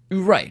 Chuck.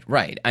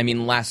 Right. I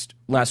mean, last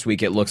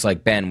week it looks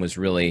like Ben was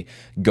really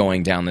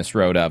going down this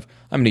road of,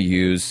 I'm going to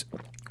use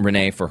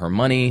Renee for her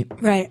money.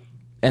 Right.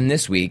 And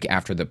this week,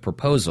 after the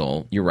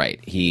proposal, you're right.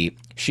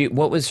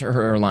 What was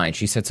her line?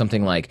 She said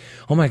something like,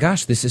 "Oh my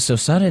gosh, this is so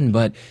sudden,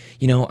 but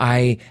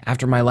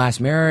after my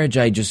last marriage,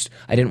 I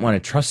didn't want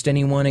to trust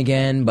anyone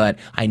again, but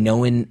I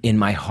know in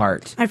my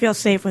heart, I feel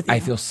safe with you.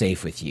 I feel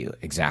safe with you."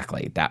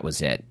 Exactly. That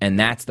was it. And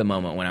that's the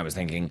moment when I was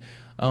thinking,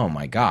 oh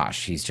my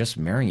gosh, he's just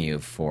marrying you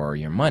for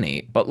your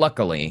money. But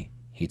luckily,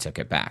 he took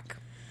it back.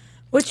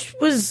 Which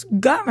was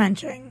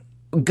gut-wrenching.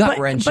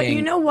 Gut-wrenching. But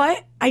you know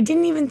what? I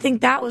didn't even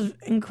think that was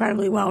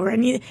incredibly well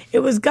written. It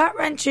was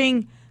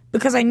gut-wrenching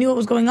because I knew what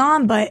was going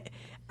on, but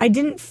I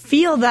didn't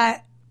feel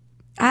that.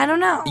 I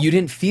don't know. You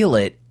didn't feel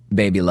it,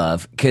 baby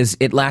love, because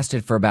it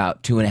lasted for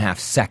about 2.5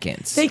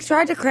 seconds. They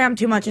tried to cram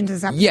too much into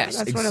this episode. Yes,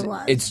 that's what it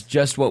was. It's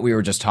just what we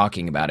were just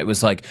talking about. It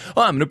was like,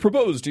 I'm going to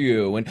propose to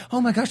you, and oh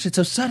my gosh, it's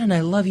so sudden.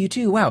 I love you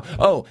too. Wow.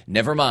 Oh,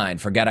 never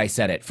mind. Forget I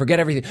said it. Forget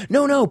everything.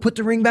 No, put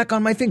the ring back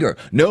on my finger.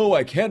 No,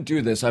 I can't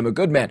do this. I'm a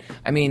good man.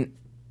 I mean,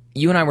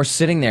 you and I were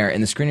sitting there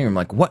in the screening room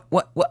like, what?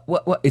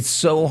 It's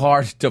so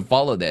hard to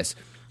follow this.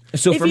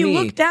 So if you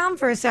look down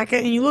for a second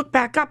and you look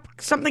back up,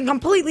 something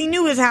completely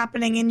new is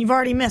happening and you've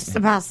already missed the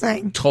past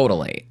thing.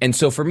 Totally. And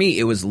so for me,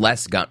 it was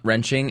less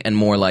gut-wrenching and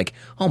more like,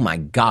 oh my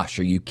gosh,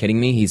 are you kidding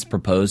me? He's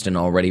proposed and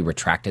already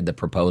retracted the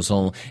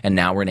proposal, and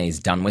now Renee's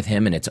done with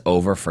him and it's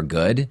over for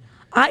good.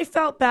 I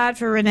felt bad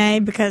for Renee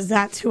because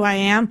that's who I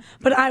am,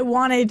 but I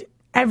wanted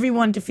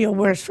everyone to feel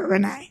worse for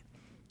Renee.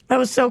 that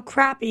was so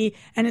crappy.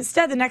 And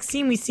instead, the next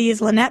scene we see is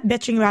Lynette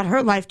bitching about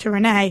her life to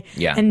Renee.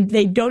 Yeah. And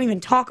they don't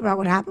even talk about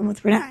what happened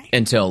with Renee.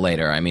 Until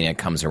later. I mean, it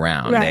comes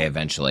around. Right. They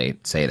eventually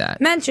say that.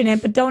 Mention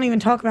it, but don't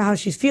even talk about how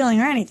she's feeling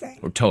or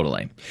anything.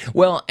 Totally.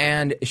 Well,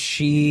 and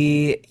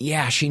she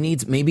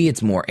needs, maybe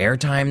it's more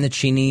airtime that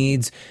she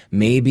needs.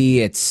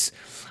 Maybe it's,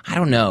 I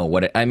don't know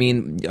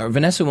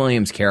Vanessa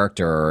Williams'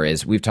 character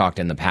is, we've talked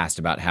in the past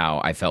about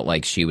how I felt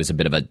like she was a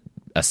bit of a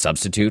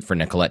substitute for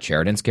Nicolette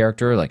Sheridan's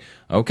character. Like,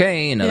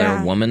 okay,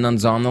 another woman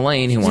that's on the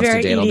lane who wants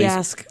to date all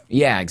these.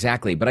 Yeah,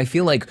 exactly. But I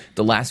feel like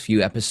the last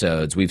few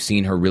episodes, we've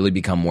seen her really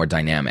become more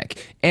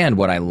dynamic. And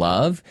what I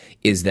love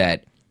is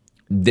that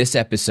this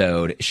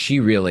episode, she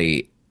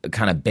really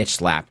kind of bitch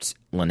slapped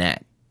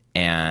Lynette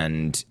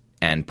and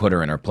put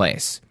her in her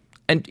place.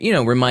 And,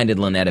 reminded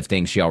Lynette of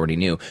things she already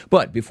knew.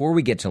 But before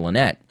we get to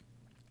Lynette,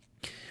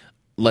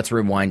 let's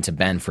rewind to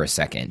Ben for a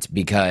second,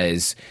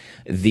 because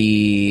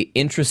the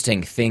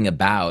interesting thing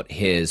about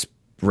his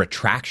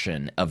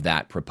retraction of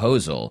that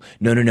proposal,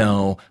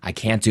 no, I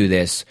can't do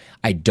this,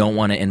 I don't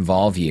want to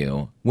involve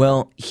you.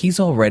 Well, he's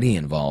already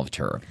involved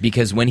her,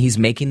 because when he's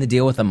making the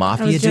deal with the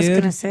mafia dude. I was just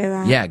going to say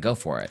that. Yeah, go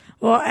for it.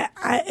 Well,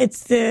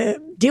 it's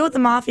the deal with the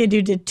mafia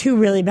dude did two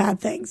really bad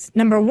things.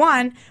 Number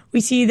one,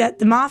 we see that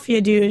the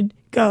mafia dude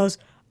goes,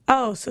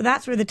 oh, so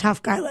that's where the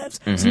tough guy lives.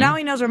 So now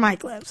he knows where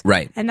Mike lives.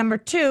 Right. And number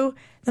two,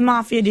 the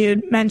mafia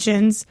dude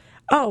mentions,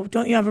 oh,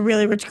 don't you have a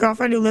really rich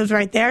girlfriend who lives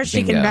right there?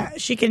 She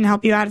can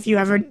help you out if you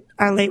ever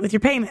are late with your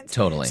payments.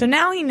 Totally. So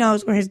now he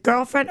knows where his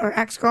girlfriend or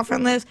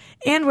ex-girlfriend lives,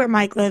 and where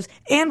Mike lives,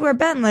 and where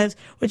Ben lives,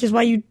 which is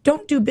why you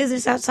don't do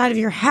business outside of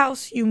your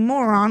house, you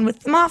moron,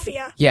 with the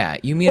mafia. Yeah,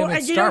 you meet them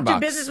at Starbucks. You don't do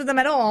business with them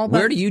at all.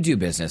 Where do you do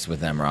business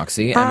with them,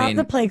 Roxy? I mean,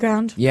 the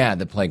playground. Yeah,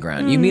 the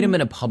playground. You meet them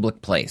in a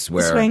public place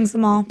where Swings, the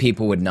mall.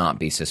 People would not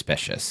be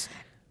suspicious.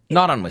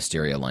 Not on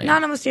Wisteria Lane.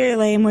 Not on Wisteria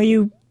Lane,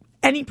 where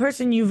any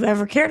person you've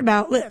ever cared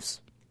about lives.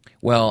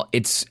 Well,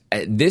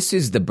 this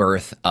is the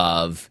birth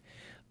of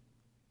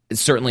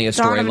certainly a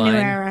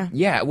storyline.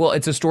 Yeah, well,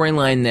 it's a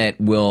storyline that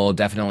will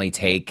definitely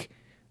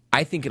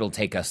I think it'll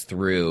take us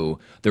through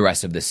the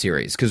rest of the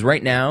series. Because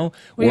right now,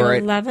 we're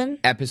at 11?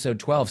 Episode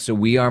 12, so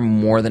we are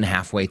more than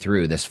halfway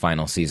through this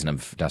final season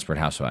of Desperate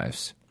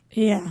Housewives.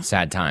 Yeah.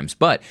 Sad times.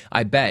 But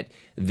I bet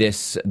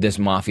this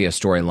mafia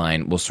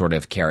storyline will sort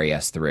of carry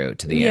us through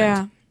to the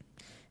end.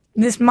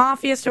 This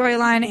mafia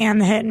storyline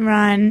and the hit and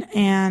run,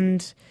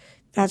 and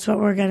that's what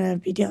we're going to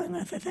be dealing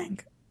with, I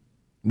think.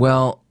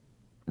 Well,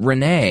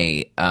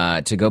 Renee,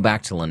 to go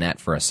back to Lynette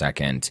for a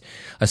second,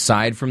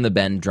 aside from the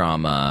Ben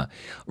drama,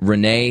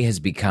 Renee has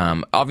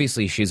become,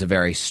 obviously she's a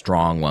very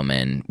strong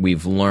woman.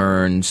 We've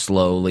learned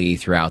slowly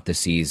throughout the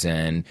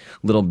season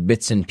little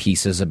bits and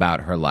pieces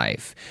about her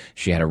life.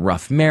 She had a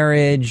rough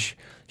marriage.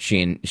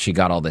 She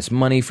got all this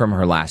money from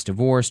her last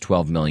divorce,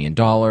 $12 million.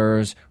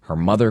 Her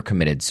mother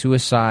committed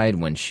suicide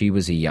when she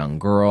was a young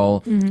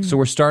girl. Mm-hmm. So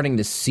we're starting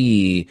to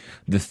see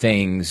the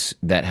things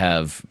that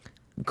have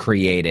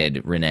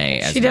created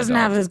Renee as she doesn't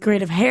have as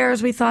great of hair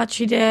as we thought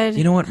she did.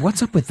 You know what?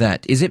 What's up with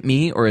that? Is it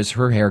me, or is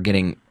her hair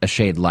getting a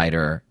shade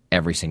lighter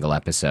every single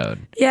episode?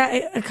 Yeah,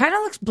 it kind of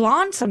looks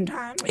blonde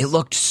sometimes. It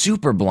looked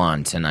super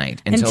blonde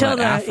tonight until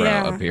that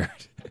afro appeared.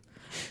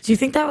 Do you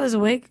think that was a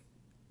wig?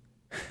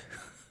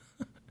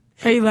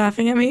 Are you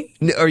laughing at me?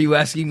 Are you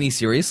asking me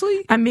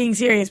seriously? I'm being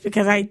serious,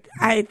 because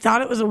I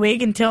thought it was a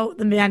wig until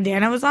the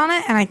bandana was on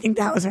it, and I think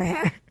that was her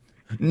hair.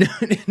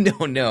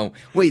 No.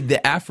 Wait,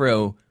 the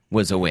afro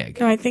was a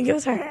wig. No, I think it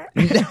was her hair.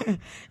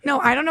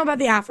 No, I don't know about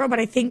the afro, but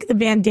I think the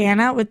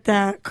bandana with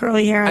the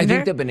curly hair under.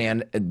 I think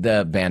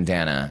the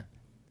bandana,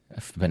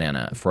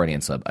 Freudian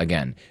slip,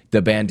 again,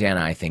 the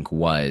bandana I think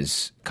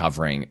was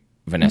covering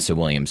Vanessa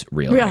Williams'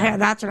 real hair.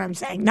 That's what I'm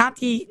saying. Not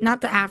the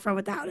afro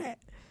without it.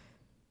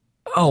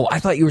 Oh, I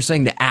thought you were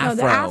saying the afro. No,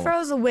 the afro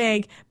is a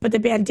wig, but the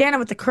bandana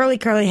with the curly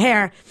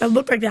hair that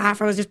looked like the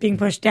afro was just being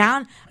pushed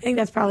down, I think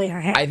that's probably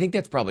her hair. I think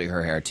that's probably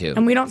her hair, too.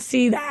 And we don't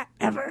see that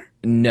ever.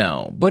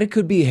 No, but it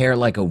could be hair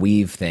like a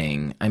weave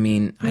thing. I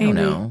mean, I don't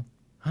know.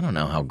 I don't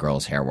know how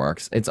girls' hair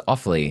works. It's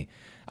awfully...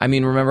 I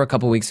mean, remember a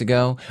couple weeks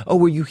ago? Oh,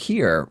 were you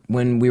here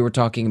when we were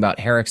talking about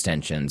hair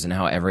extensions and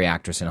how every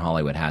actress in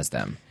Hollywood has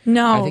them?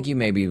 No. I think you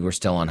maybe were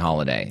still on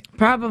holiday.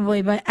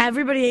 Probably, but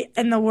everybody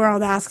in the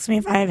world asks me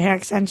if I have hair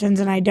extensions,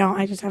 and I don't.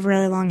 I just have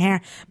really long hair.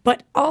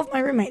 But all of my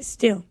roommates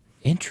do.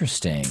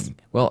 Interesting.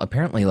 Well,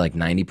 apparently like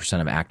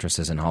 90% of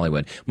actresses in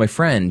Hollywood. My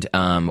friend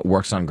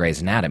works on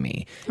Grey's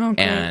Anatomy,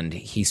 and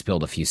he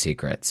spilled a few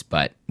secrets,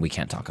 but we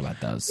can't talk about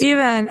those. We have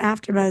an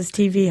AfterBuzz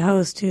TV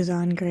host who's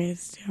on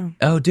Grey's, too.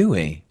 Oh, do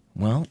we?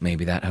 Well,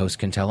 maybe that host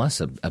can tell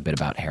us a bit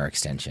about hair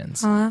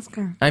extensions. I'll ask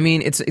her. I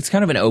mean, it's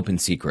kind of an open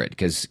secret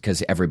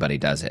because everybody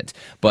does it.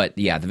 But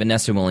yeah, the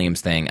Vanessa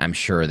Williams thing, I'm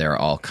sure there are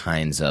all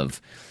kinds of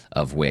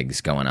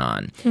wigs going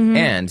on. Mm-hmm.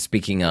 And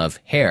speaking of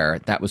hair,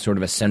 that was sort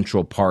of a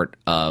central part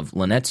of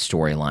Lynette's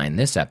storyline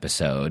this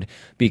episode,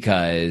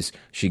 because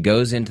she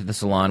goes into the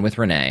salon with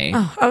Renee.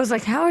 Oh, I was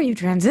like, how are you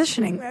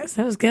transitioning this?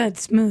 That was good.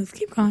 Smooth.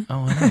 Keep going.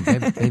 Oh, I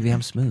know. Baby,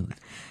 I'm smooth.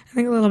 I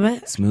think a little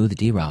bit. Smooth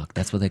D-Rock.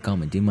 That's what they call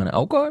me. D-Money.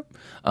 Okay.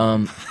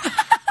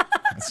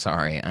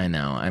 Sorry, I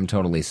know. I'm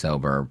totally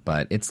sober,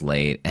 but it's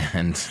late,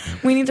 and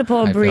We need to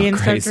pull a I Brie feel and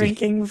start crazy.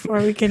 drinking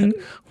before we can.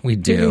 we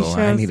do do. these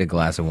I shows. need a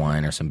glass of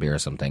wine or some beer or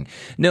something.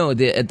 No,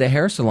 at the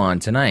hair salon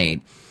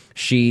tonight,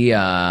 she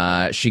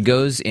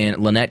goes in.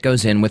 Lynette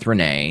goes in with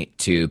Renee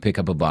to pick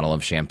up a bottle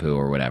of shampoo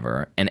or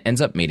whatever, and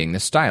ends up meeting the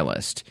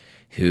stylist,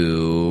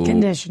 who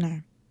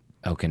Conditioner.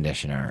 Oh,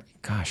 conditioner.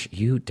 Gosh,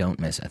 you don't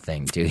miss a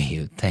thing, do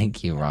you?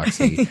 Thank you,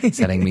 Roxy,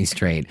 setting me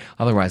straight.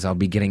 Otherwise, I'll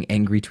be getting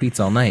angry tweets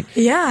all night.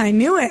 Yeah, I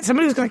knew it.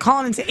 Somebody was going to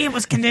call in and say it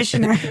was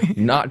conditioner.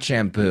 Not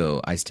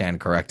shampoo. I stand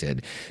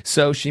corrected.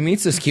 So she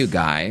meets this cute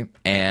guy,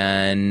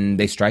 and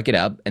they strike it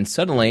up, and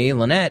suddenly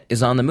Lynette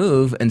is on the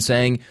move and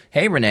saying,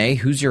 hey, Renee,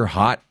 who's your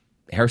hot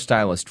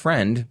hairstylist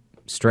friend,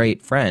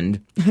 straight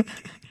friend,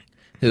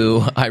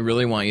 who I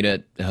really want you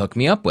to hook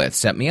me up with,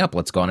 set me up,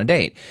 let's go on a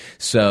date.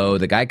 So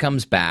the guy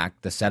comes back,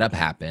 the setup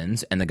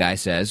happens, and the guy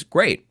says,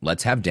 great,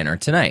 let's have dinner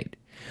tonight.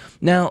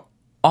 Now,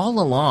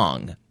 all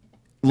along,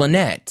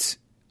 Lynette,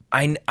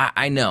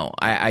 I know,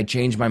 I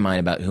change my mind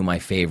about who my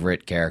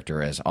favorite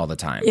character is all the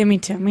time. Yeah, me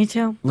too. Me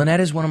too.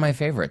 Lynette is one of my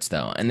favorites,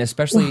 though, and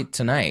especially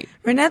tonight.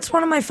 Renette's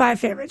one of my 5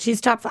 favorites.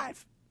 She's top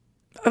 5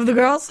 of the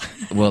girls.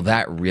 Well,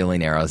 that really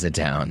narrows it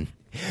down.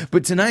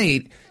 But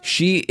tonight,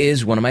 she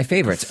is one of my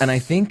favorites. And I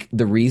think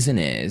the reason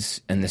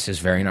is, and this is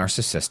very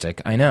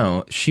narcissistic, I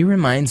know, she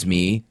reminds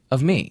me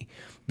of me.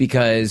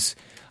 Because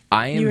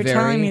I am You were very...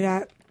 telling me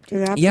that through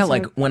the episode. Yeah,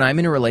 like when I'm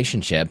in a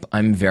relationship,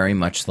 I'm very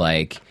much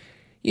like,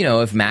 you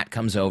know, if Matt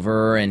comes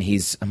over and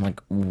I'm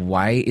like,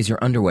 why is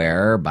your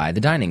underwear by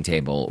the dining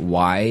table?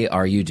 Why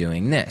are you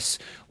doing this?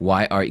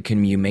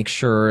 Can you make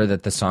sure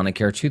that the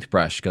Sonicare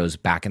toothbrush goes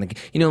back in the,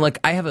 you know, like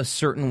I have a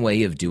certain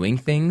way of doing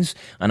things.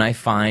 And I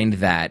find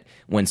that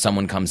when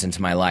someone comes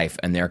into my life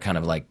and they're kind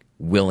of like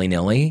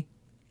willy-nilly,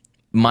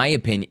 my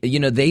opinion, you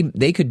know,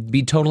 they could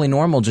be totally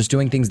normal just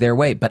doing things their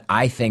way, but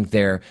I think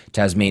they're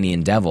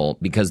Tasmanian devil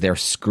because they're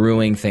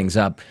screwing things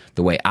up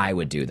the way I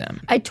would do them.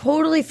 I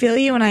totally feel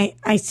you, and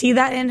I see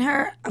that in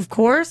her, of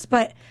course,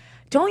 but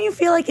don't you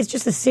feel like it's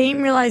just the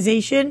same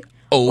realization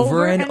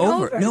Over and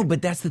over. No,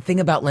 but that's the thing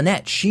about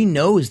Lynette. She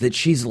knows that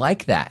she's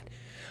like that.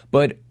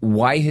 But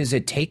why has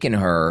it taken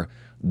her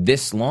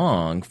this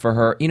long for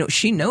her? You know,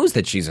 she knows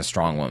that she's a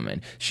strong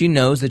woman. She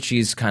knows that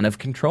she's kind of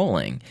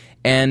controlling.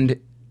 And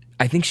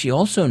I think she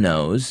also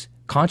knows,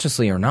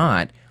 consciously or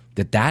not,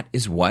 that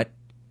is what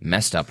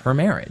messed up her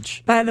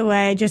marriage. By the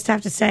way, I just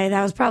have to say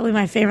that was probably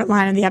my favorite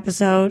line of the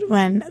episode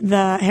when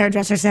the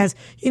hairdresser says,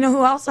 you know who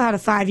also had a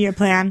 5-year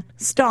plan?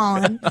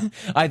 Stalin.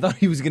 I thought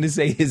he was going to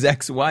say his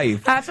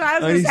ex-wife. That's what I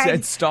was And going he to say.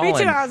 said Stalin. Me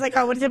too. I was like,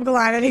 oh, what a typical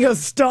line. And he goes,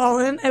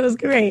 Stalin. It was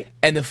great.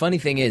 And the funny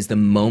thing is, the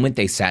moment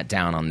they sat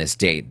down on this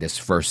date, this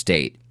first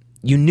date,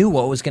 you knew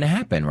what was going to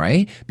happen,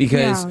 right?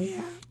 Because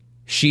Yeah.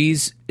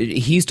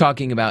 he's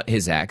talking about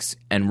his ex,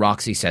 and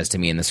Roxy says to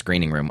me in the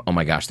screening room, oh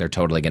my gosh, they're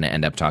totally going to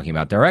end up talking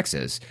about their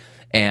exes.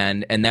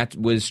 And that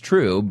was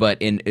true,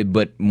 but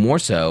more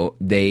so,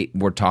 they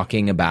were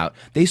talking about,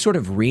 they sort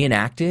of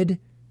reenacted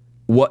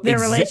what Their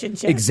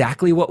relationship.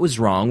 exactly what was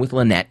wrong with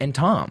Lynette and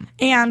Tom.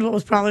 And what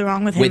was probably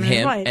wrong with him With and his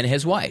him wife. and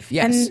his wife,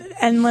 yes.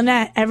 And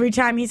Lynette, every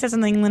time he says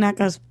something, Lynette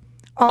goes,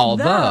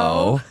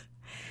 Although,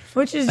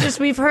 which is just,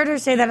 we've heard her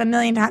say that a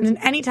million times. And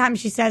anytime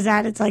she says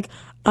that, it's like,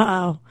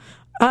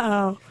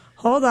 uh-oh,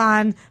 hold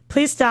on,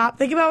 please stop.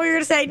 Think about what you're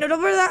going to say. No,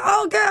 don't put that.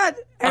 Oh, good.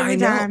 Every I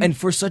know, time. and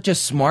for such a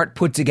smart,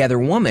 put-together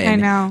woman, I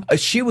know.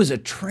 She was a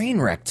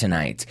train wreck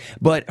tonight.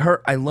 But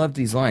I love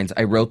these lines.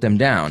 I wrote them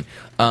down.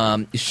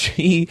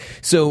 She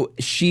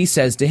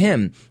says to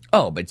him,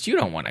 "Oh, but you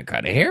don't want to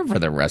cut hair for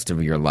the rest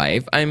of your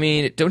life. I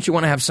mean, don't you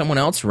want to have someone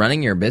else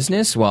running your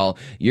business while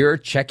you're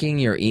checking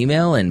your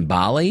email in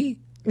Bali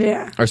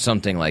Yeah. or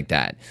something like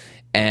that?"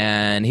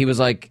 And he was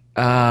like,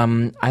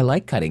 "I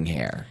like cutting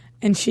hair."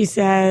 And she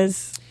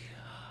says,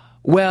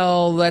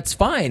 Well, that's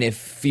fine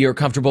if you're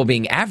comfortable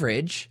being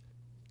average.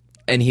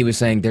 And he was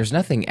saying, there's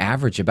nothing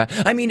average about,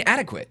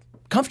 adequate,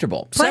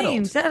 comfortable,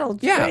 plain,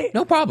 settled. Yeah, Great.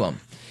 no problem.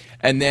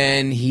 And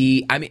then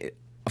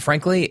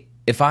frankly,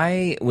 if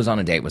I was on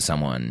a date with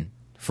someone,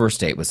 first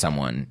date with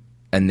someone,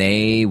 and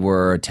they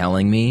were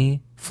telling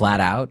me flat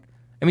out,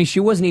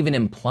 she wasn't even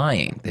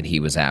implying that he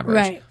was average.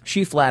 Right.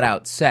 She flat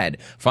out said,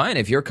 fine,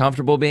 if you're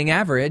comfortable being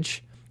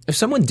average. If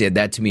someone did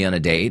that to me on a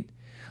date,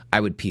 I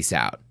would peace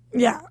out.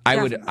 Yeah. I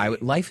definitely.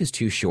 would. Life is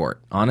too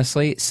short.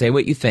 Honestly, say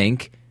what you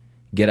think,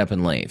 get up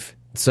and leave.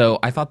 So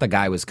I thought the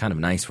guy was kind of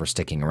nice for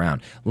sticking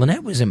around.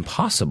 Lynette was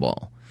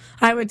impossible.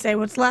 I would say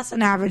what's less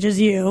than average is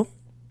you.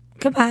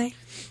 Goodbye.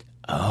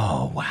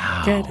 Oh,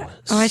 wow. Good.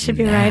 Oh, I should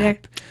be a writer.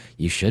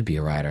 You should be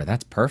a writer.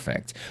 That's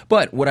perfect.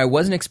 But what I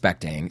wasn't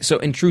expecting, so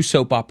in true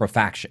soap opera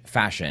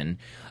fashion,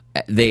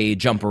 they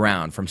jump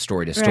around from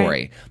story to story.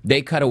 Right.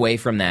 They cut away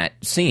from that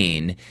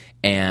scene,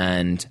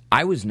 and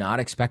I was not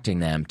expecting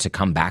them to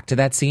come back to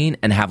that scene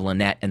and have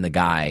Lynette and the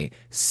guy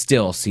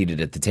still seated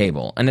at the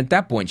table. And at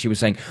that point, she was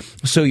saying,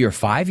 so your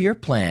 5-year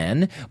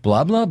plan,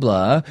 blah, blah,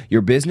 blah,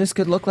 your business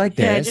could look like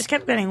this. Yeah, it just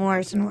kept getting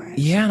worse and worse.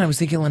 Yeah, and I was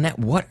thinking, Lynette,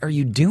 what are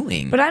you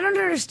doing? But I don't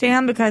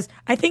understand because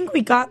I think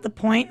we got the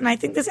point, and I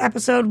think this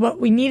episode, what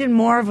we needed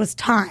more of was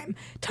time.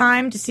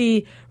 Time to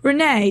see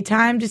Renee,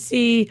 time to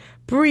see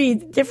Bree,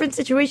 different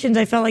situations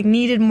I felt like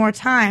needed more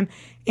time.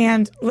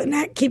 And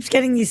Lynette keeps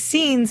getting these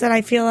scenes that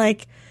I feel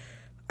like,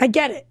 I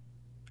get it.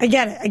 I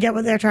get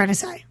what they're trying to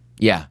say.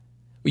 Yeah.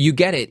 You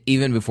get it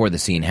even before the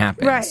scene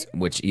happens. Right.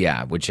 Which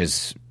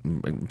is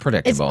It's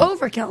predictable.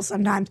 overkill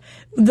sometimes.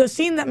 The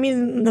scene that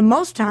means the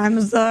most time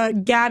is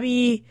the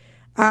Gabby,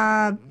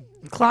 Claudia,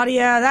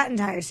 that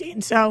entire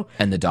scene. So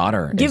and the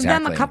daughter. give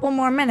them exactly. a couple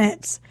more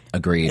minutes.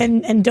 Agreed.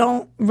 And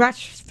don't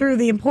rush through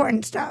the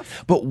important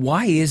stuff. But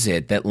why is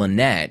it that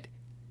Lynette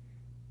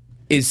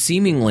is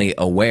seemingly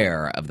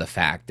aware of the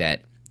fact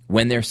that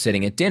when they're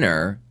sitting at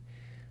dinner,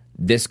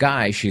 this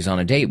guy she's on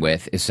a date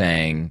with is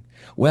saying,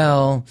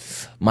 well,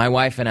 my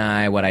wife and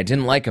I, what I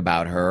didn't like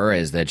about her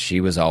is that she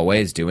was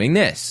always doing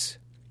this.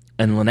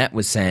 And Lynette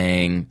was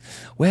saying,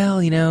 well,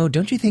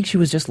 don't you think she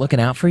was just looking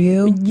out for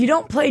you? You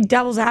don't play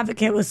devil's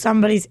advocate with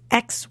somebody's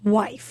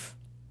ex-wife.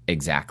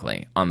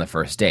 Exactly, on the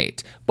first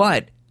date.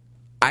 But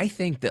I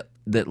think that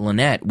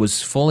Lynette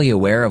was fully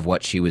aware of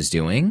what she was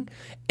doing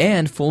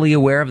and fully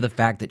aware of the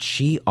fact that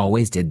she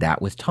always did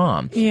that with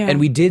Tom. Yeah. And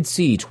we did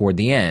see toward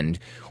the end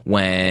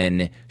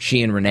when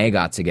she and Renee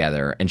got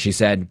together and she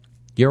said,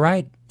 you're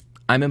right,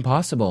 I'm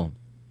impossible.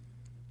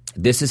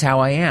 This is how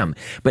I am.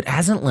 But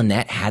hasn't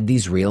Lynette had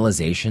these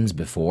realizations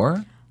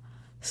before?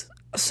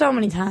 So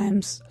many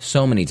times.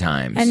 So many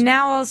times. And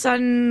now all of a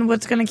sudden,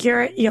 what's going to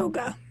cure it?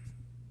 Yoga.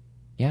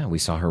 Yeah, we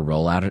saw her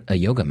roll out a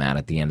yoga mat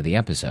at the end of the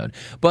episode.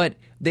 But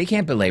they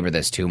can't belabor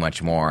this too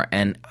much more.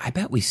 And I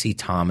bet we see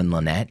Tom and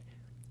Lynette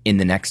in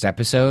the next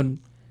episode,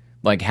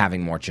 like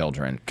having more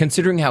children.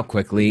 Considering how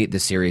quickly the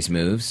series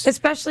moves.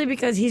 Especially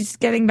because he's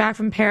getting back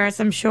from Paris,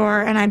 I'm sure.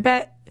 And I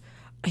bet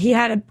he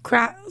had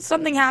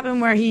something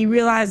happen where he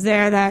realized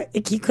there that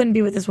he couldn't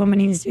be with this woman.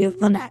 He needs to be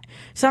with Lynette.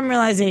 Some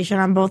realization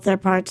on both their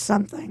parts,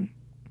 something.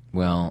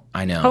 Well,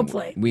 I know.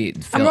 Hopefully.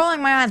 I'm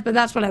rolling my eyes, but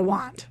that's what I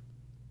want.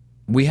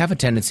 We have a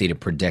tendency to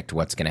predict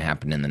what's going to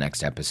happen in the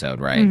next episode,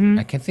 right? Mm-hmm.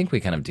 I think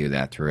we kind of do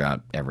that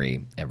throughout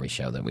every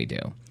show that we do.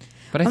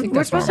 But I think We're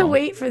that's supposed normal. to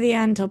wait for the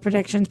end till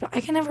predictions, but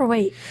I can never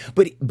wait.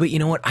 But you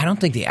know what? I don't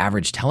think the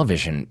average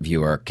television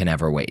viewer can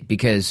ever wait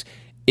because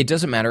it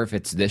doesn't matter if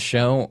it's this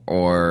show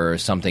or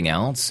something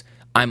else.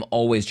 I'm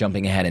always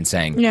jumping ahead and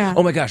saying, Yeah.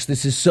 oh my gosh,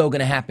 this is so going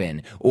to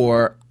happen.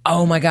 Or,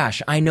 oh my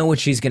gosh, I know what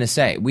she's going to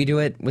say. We do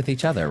it with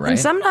each other, right? And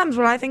sometimes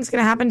what I think is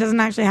going to happen doesn't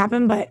actually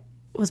happen, but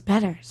was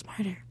better,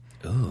 smarter.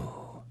 Ooh.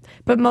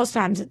 But most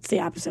times it's the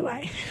opposite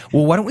way.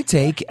 Well, why don't we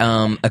take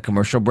a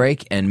commercial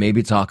break and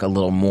maybe talk a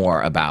little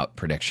more about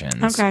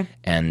predictions? Okay.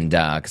 And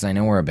because I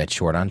know we're a bit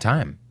short on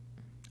time.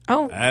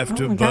 Oh,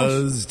 After oh my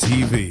Buzz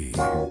TV.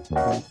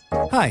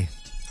 Hi,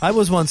 I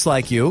was once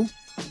like you,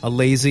 a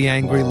lazy,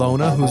 angry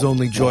loner whose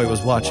only joy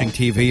was watching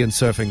TV and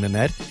surfing the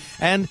net.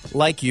 And,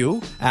 like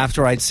you,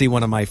 after I'd see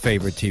one of my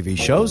favorite TV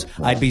shows,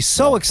 I'd be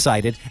so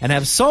excited and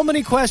have so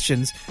many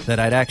questions that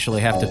I'd actually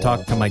have to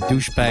talk to my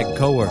douchebag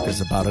coworkers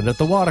about it at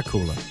the water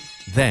cooler.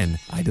 Then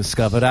I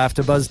discovered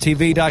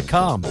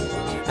AfterBuzzTV.com.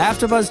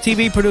 AfterBuzz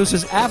TV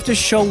produces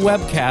after-show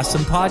webcasts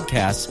and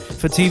podcasts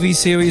for TV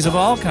series of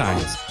all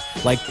kinds,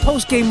 like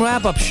post-game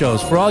wrap-up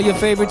shows for all your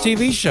favorite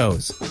TV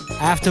shows.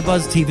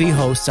 AfterBuzz TV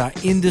hosts are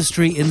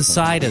industry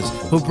insiders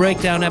who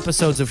break down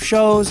episodes of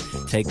shows,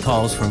 take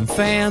calls from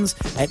fans,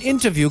 and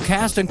interview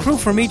cast and crew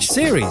from each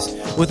series,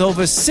 with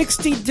over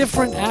 60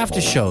 different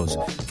after-shows,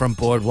 from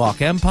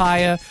Boardwalk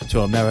Empire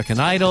to American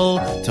Idol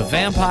to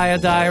Vampire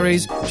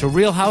Diaries to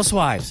Real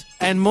Housewives,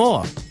 and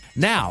more.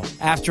 Now,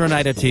 after a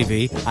night of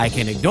TV, I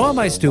can ignore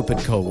my stupid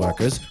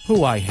coworkers,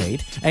 who I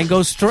hate, and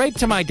go straight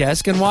to my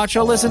desk and watch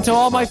or listen to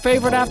all my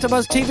favorite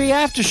AfterBuzz TV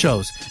after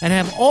shows, and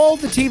have all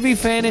the TV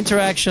fan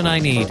interaction I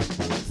need.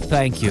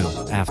 Thank you,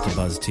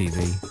 AfterBuzz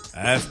TV.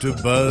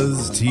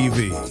 AfterBuzz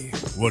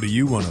TV. What do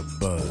you want to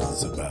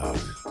buzz about?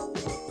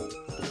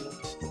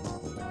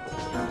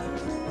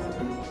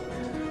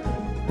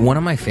 One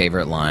of my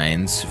favorite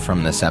lines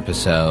from this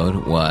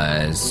episode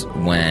was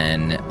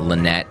when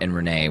Lynette and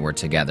Renee were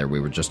together. We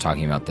were just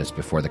talking about this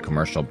before the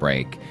commercial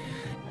break.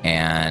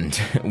 And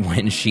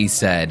when she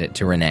said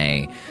to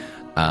Renee,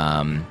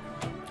 I'm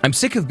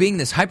sick of being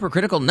this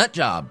hypercritical nut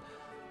job.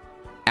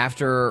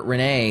 After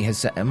Renee has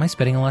said, am I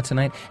spitting a lot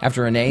tonight?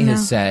 After Renee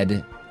has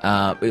said,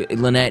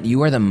 Lynette,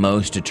 you are the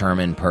most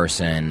determined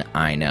person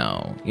I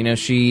know. You know,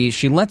 she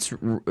lets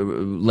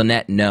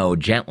Lynette know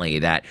gently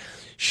that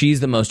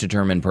she's the most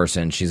determined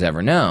person she's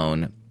ever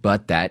known,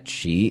 but that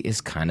she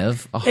is kind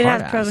of a hard ass.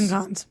 It has pros and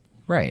cons.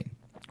 Right.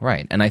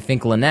 And I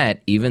think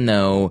Lynette, even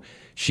though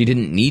she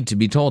didn't need to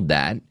be told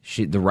that,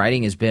 the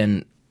writing has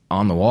been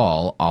on the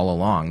wall all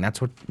along.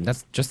 That's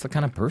just the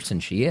kind of person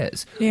she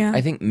is. Yeah.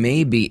 I think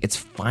maybe it's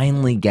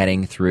finally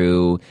getting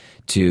through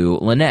to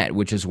Lynette,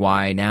 which is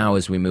why now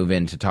as we move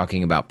into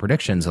talking about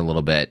predictions a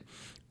little bit,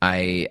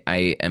 I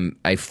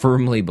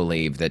firmly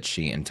believe that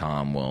she and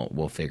Tom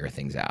will figure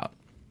things out.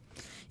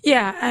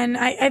 Yeah, and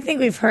I think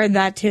we've heard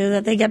that too,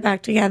 that they get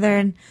back together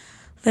and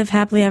live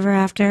happily ever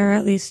after, or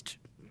at least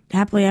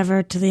happily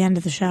ever to the end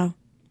of the show.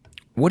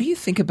 What do you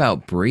think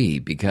about Bree?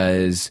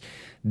 Because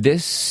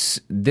this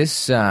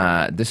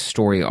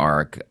story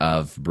arc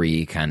of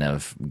Bree kind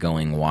of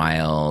going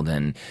wild,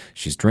 and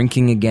she's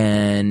drinking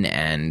again,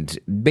 and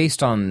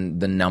based on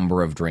the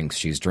number of drinks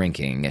she's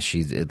drinking,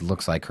 it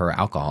looks like her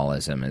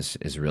alcoholism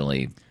is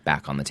really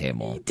back on the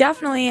table.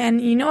 Definitely,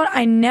 and you know what?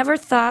 I never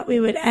thought we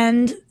would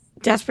end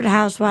Desperate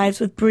Housewives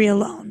with Bree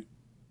alone.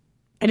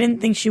 I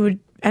didn't think she would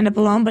end up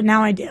alone, but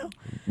now I do.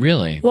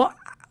 Really? Well,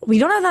 we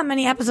don't have that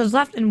many episodes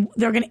left, and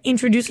they're going to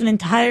introduce an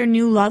entire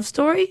new love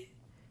story?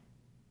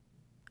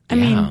 I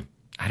mean,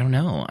 I don't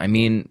know. I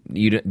mean,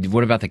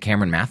 what about the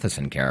Cameron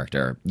Matheson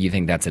character? You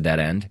think that's a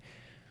dead end?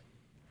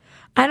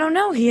 I don't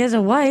know. He has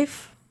a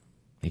wife.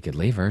 He could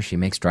leave her. She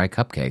makes dry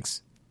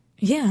cupcakes.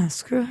 Yeah,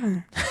 screw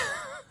her.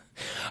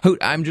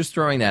 I'm just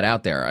throwing that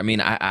out there. I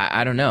mean,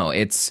 I don't know.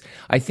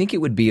 I think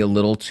it would be a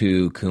little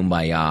too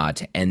kumbaya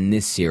to end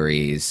this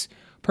series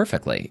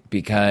perfectly,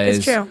 because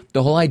It's true.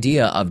 The whole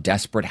idea of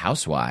Desperate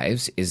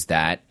Housewives is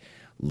that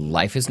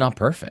life is not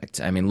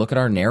perfect. I mean, look at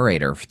our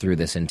narrator through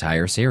this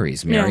entire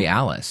series, Mary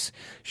Alice.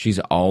 She's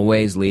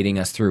always leading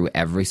us through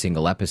every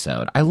single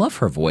episode. I love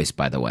her voice,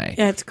 by the way.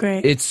 Yeah, it's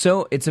great.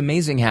 It's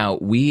amazing how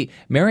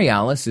Mary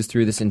Alice is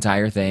through this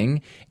entire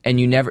thing, and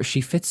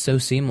she fits so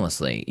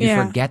seamlessly. You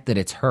forget that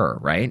it's her,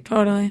 right?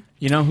 Totally.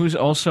 You know who's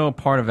also a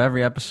part of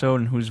every episode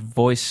and whose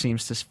voice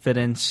seems to fit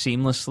in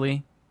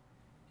seamlessly?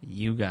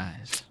 You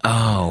guys.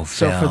 Oh,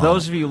 So Phil. for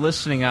those of you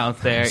listening out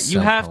there, So you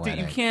have poetic.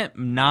 to. You can't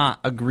not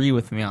agree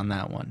with me on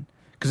that one.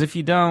 Because if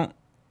you don't,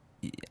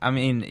 I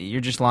mean,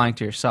 you're just lying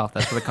to yourself.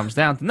 That's what it comes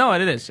down to. No,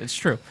 it is. It's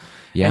true.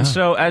 Yeah. And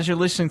so as you're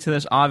listening to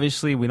this,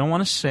 obviously, we don't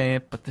want to say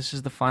it, but this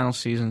is the final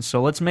season.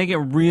 So let's make it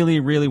really,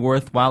 really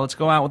worthwhile. Let's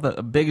go out with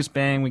the biggest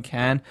bang we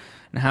can.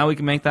 And how we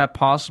can make that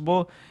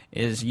possible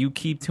is you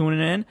keep tuning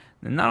in.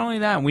 And not only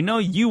that, we know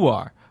you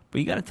are,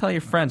 but you got to tell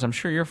your friends. I'm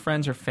sure your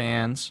friends are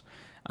fans.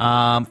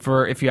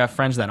 For if you have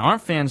friends that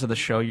aren't fans of the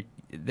show,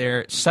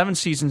 they're 7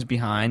 seasons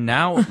behind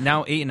now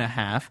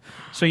 8.5.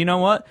 So you know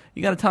what?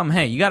 You got to tell them,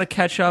 hey, you got to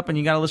catch up and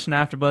you got to listen to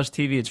AfterBuzz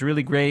TV. It's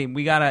really great.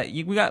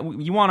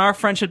 You want our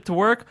friendship to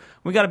work?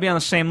 We got to be on the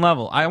same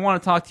level. I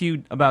want to talk to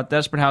you about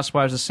Desperate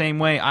Housewives the same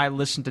way I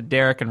listen to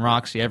Derek and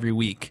Roxy every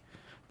week.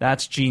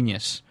 That's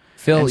genius.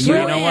 Phil, And so you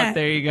know Brilliant. what?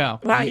 There you go.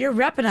 Wow, you're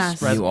repping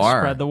us. You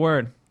are. Spread the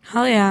word.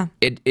 Hell yeah.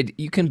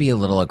 You can be a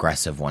little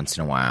aggressive once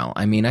in a while.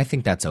 I mean, I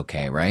think that's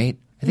okay, right?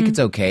 I think it's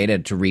okay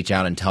to reach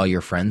out and tell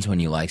your friends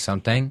when you like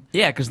something.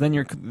 Yeah, because then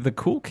you're the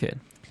cool kid.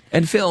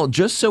 And Phil,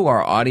 just so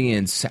our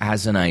audience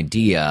has an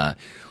idea,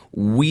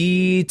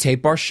 we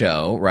tape our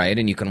show, right?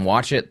 And you can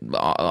watch it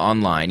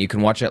online. You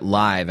can watch it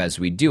live as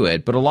we do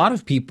it. But a lot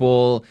of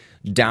people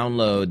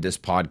download this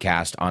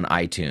podcast on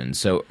iTunes.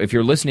 So if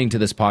you're listening to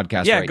this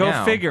podcast right go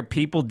now... figure.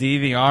 People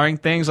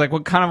DVRing things. Like,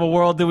 what kind of a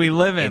world do we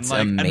live in? It's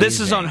Like, amazing. this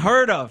is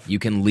unheard of. You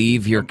can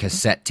leave your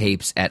cassette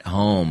tapes at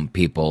home,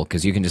 people,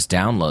 because you can just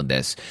download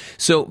this.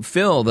 So,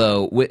 Phil,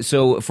 though,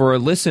 so for a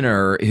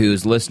listener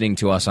who's listening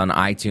to us on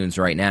iTunes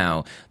right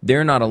now,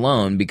 they're not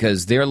alone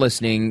because they're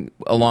listening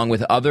along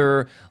with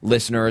other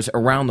listeners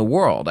around the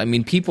world. I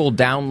mean, people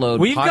download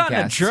We've podcasts.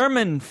 gotten a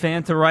German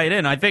fan to write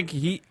in. I think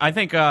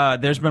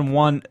there's been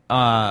one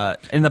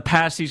in the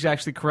past. He's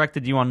actually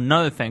corrected you on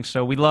another thing.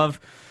 So I love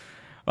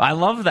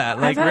that.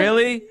 Like, I've had-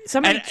 really?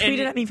 Somebody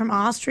tweeted at me from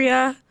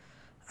Austria,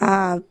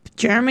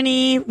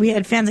 Germany. We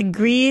had fans in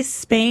Greece,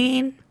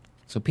 Spain.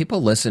 So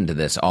people listen to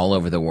this all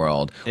over the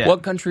world. Yeah.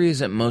 What country is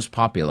it most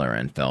popular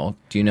in, Phil?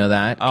 Do you know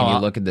that? Can you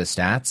look at the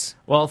stats?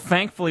 Well,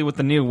 thankfully, with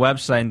the new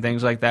website and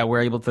things like that,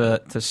 we're able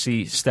to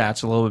see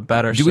stats a little bit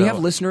better. Do we have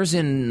listeners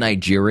in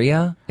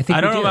Nigeria? I think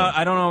I don't we know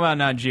do. about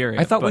Nigeria.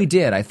 I thought but- we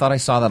did. I thought I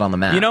saw that on the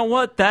map. You know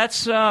what?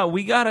 That's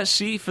we gotta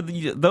see for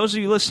those of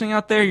you listening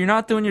out there. You're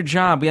not doing your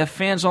job. We have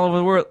fans all over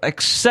the world,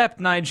 except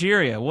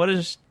Nigeria. What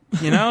is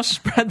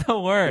spread the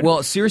word.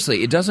 Well,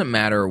 seriously, it doesn't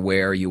matter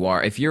where you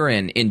are. If you're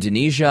in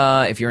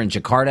Indonesia, if you're in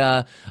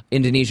Jakarta,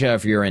 Indonesia,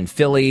 if you're in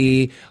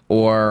Philly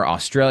or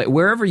Australia,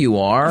 wherever you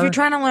are. If you're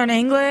trying to learn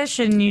English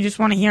and you just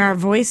want to hear our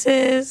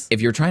voices.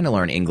 If you're trying to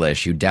learn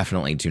English, you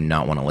definitely do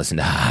not want to listen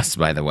to us,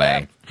 by the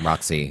way.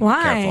 Roxy,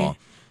 Why? careful.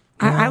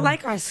 I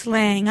like our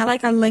slang. I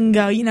like our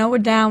lingo. We're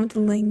down with the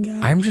lingo.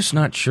 I'm just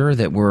not sure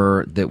that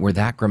we're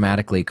that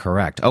grammatically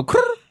correct. Oh,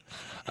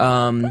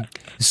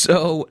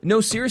 So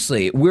no,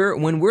 seriously,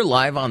 when we're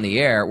live on the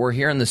air, we're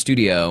here in the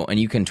studio, and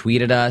you can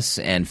tweet at us,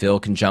 and Phil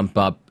can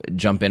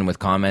jump in with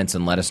comments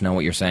and let us know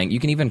what you're saying. You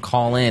can even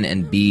call in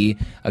and be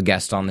a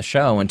guest on the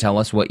show and tell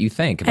us what you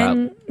think about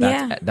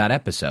that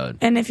episode.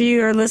 And if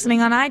you are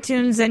listening on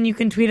iTunes, then you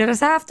can tweet at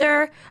us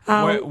after.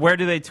 Where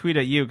do they tweet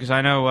at you? Because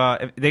I know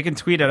if they can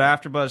tweet at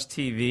AfterBuzz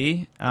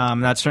TV.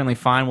 That's certainly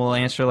fine. We'll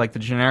answer like the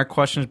generic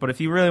questions. But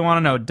if you really want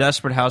to know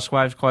Desperate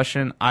Housewives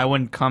question, I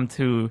wouldn't come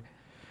to.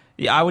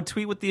 Yeah, I would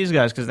tweet with these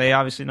guys because they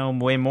obviously know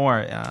way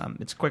more.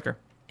 It's quicker.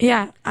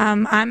 Yeah,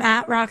 I'm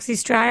at Roxy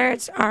Stryer.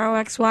 It's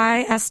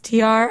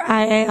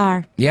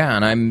RoxyStriar. Yeah,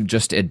 and I'm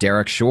just at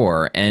Derek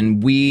Shore.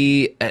 And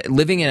we,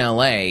 living in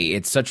LA,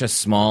 it's such a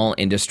small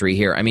industry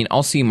here. I mean,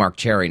 I'll see Mark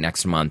Cherry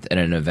next month at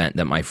an event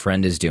that my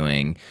friend is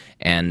doing.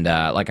 And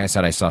like I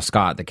said, I saw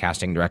Scott, the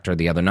casting director,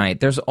 the other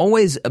night. There's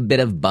always a bit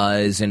of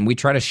buzz, and we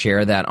try to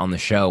share that on the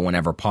show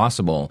whenever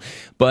possible.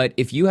 But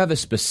if you have a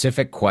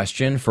specific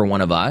question for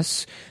one of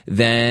us,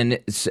 then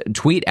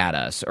tweet at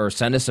us or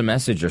send us a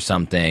message or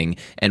something,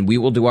 and we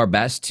will do our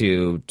best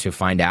to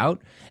find out.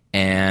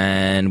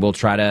 And we'll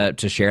try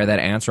to share that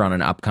answer on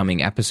an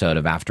upcoming episode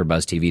of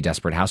AfterBuzz TV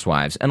Desperate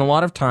Housewives. And a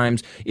lot of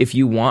times, if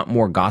you want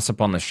more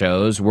gossip on the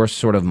shows, we're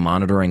sort of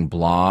monitoring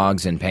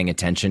blogs and paying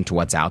attention to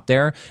what's out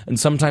there. And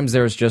sometimes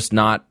there's just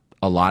not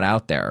a lot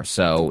out there.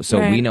 So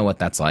Right. we know what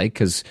that's like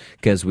because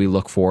we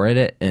look for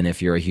it. And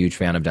if you're a huge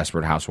fan of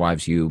Desperate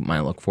Housewives, you might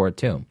look for it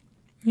too.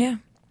 Yeah.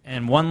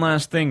 And one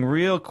last thing,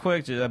 real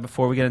quick,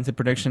 before we get into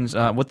predictions.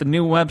 With the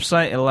new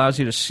website, it allows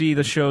you to see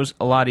the shows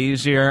a lot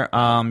easier.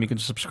 You can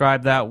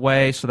subscribe that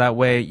way, so that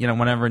way,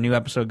 whenever a new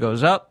episode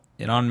goes up,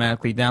 it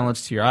automatically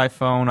downloads to your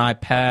iPhone,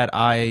 iPad,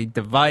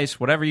 iDevice,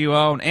 whatever you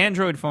own,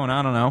 Android phone,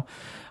 I don't know.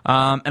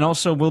 And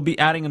also, we'll be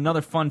adding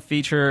another fun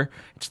feature.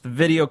 It's the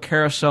video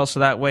carousel,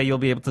 so that way you'll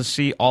be able to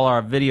see all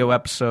our video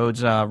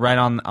episodes right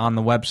on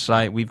the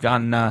website.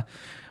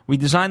 We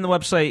designed the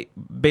website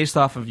based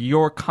off of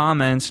your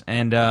comments,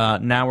 and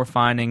now we're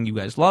finding you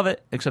guys love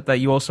it, except that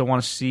you also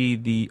want to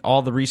see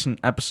all the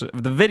recent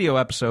the video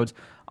episodes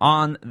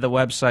on the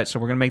website, so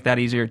we're going to make that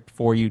easier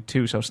for you,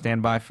 too, so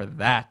stand by for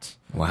that.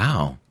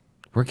 Wow.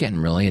 We're getting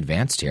really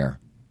advanced here,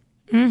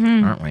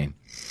 aren't we?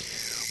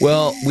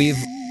 Well,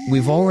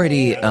 we've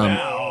already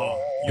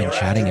been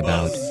chatting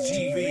about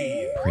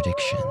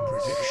predictions.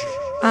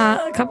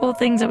 A couple of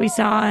things that we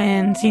saw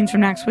in scenes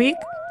from next week.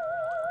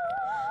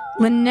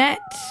 Lynette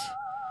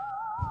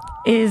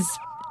is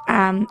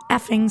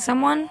effing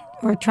someone,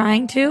 or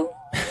trying to.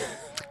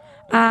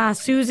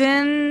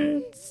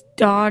 Susan's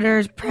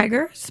daughter's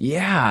preggers.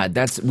 Yeah,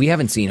 we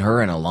haven't seen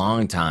her in a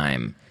long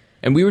time.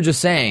 And we were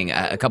just saying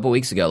a couple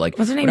weeks ago, like,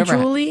 What's her name?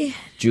 Julie?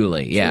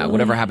 Julie, yeah. Julie.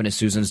 Whatever happened to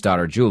Susan's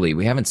daughter, Julie?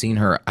 We haven't seen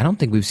her. I don't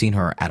think we've seen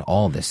her at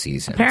all this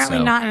season. Apparently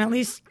so. not in at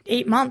least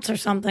 8 months or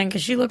something,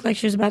 because she looked like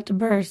she was about to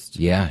burst.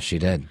 Yeah, she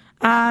did.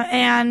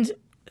 And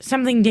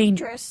something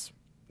dangerous.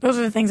 Those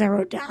are the things I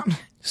wrote down.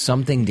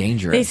 Something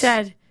dangerous. They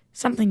said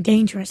something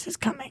dangerous is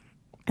coming.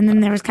 And then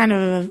there was kind of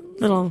a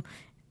little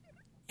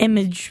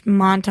image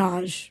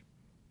montage.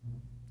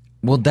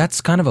 Well,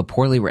 that's kind of a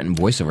poorly written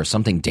voiceover.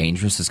 Something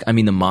dangerous is... I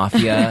mean, the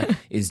mafia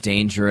is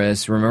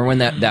dangerous. Remember when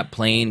that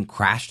plane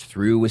crashed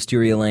through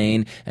Wisteria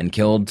Lane and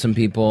killed some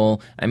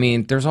people? I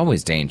mean, there's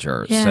always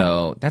danger. Yeah.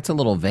 So that's a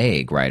little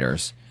vague,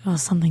 writers. Well,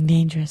 something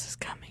dangerous is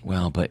coming.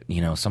 Well, but,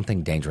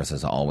 something dangerous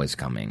is always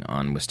coming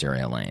on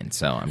Wisteria Lane.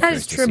 So I'm That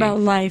curious is to true see.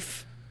 about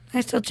life. I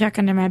still check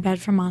under my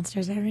bed for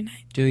monsters every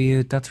night. Do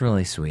you? That's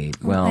really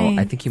sweet. Well, I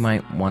thanks. think you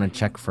might want to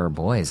check for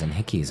boys and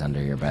hickeys under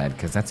your bed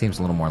because that seems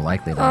a little more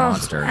likely than a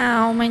monster.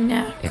 Ow, my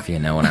neck. If you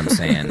know what I'm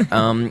saying.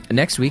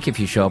 Next week, if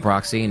you show up,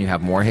 Roxy, and you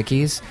have more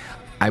hickeys,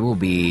 I will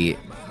be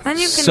Then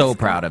you can so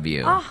proud of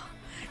you. Oh,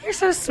 you're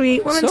so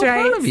sweet. Women's so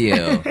rights. proud of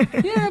you.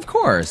 Yeah, of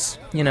course.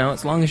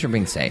 As long as you're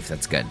being safe,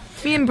 that's good.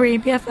 Me and Bree,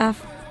 BFF.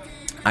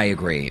 I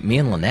agree. Me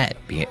and Lynette,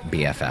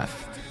 BFF.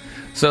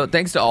 So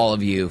thanks to all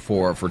of you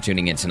for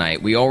tuning in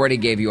tonight. We already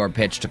gave you our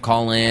pitch to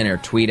call in or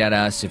tweet at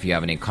us if you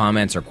have any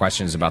comments or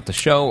questions about the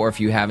show, or if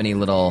you have any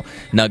little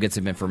nuggets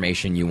of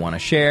information you want to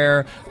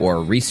share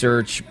or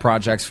research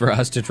projects for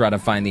us to try to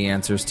find the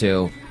answers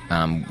to.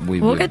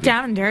 We'll get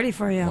down and dirty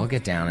for you. We'll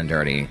get down and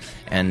dirty.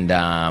 And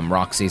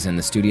Roxy's in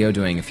the studio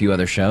doing a few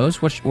other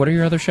shows. What are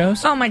your other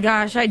shows? Oh my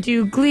gosh, I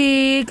do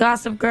Glee,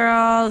 Gossip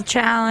Girl,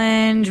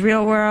 Challenge,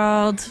 Real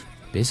World.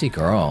 Busy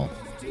girl.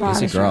 Lot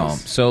Busy of girl.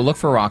 shows. So look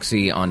for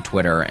Roxy on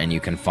Twitter, and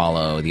you can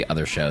follow the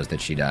other shows that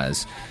she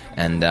does.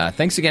 And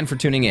thanks again for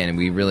tuning in.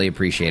 We really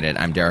appreciate it.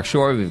 I'm Derek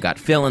Shore. We've got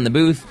Phil in the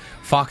booth,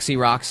 Foxy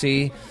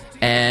Roxy,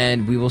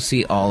 and we will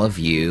see all of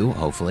you,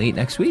 hopefully,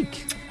 next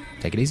week.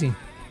 Take it easy.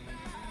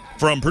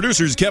 From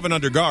producers Kevin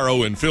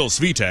Undergaro and Phil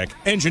Svitek,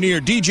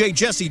 engineer DJ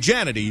Jesse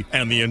Janity,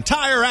 and the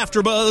entire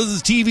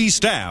AfterBuzz TV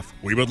staff,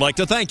 we would like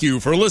to thank you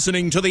for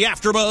listening to the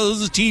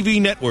AfterBuzz TV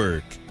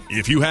network.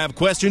 If you have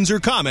questions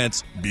or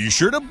comments, be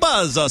sure to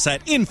buzz us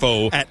at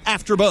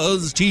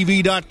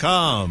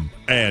info@AfterBuzzTV.com.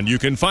 And you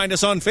can find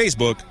us on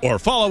Facebook or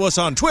follow us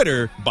on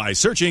Twitter by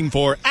searching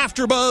for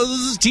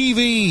AfterBuzz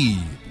TV.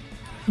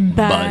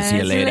 Buzz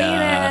you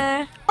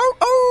later. Oh,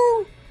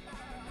 oh.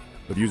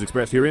 The views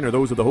expressed herein are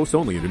those of the hosts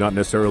only and do not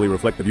necessarily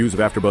reflect the views of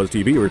AfterBuzz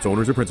TV or its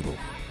owners or principals.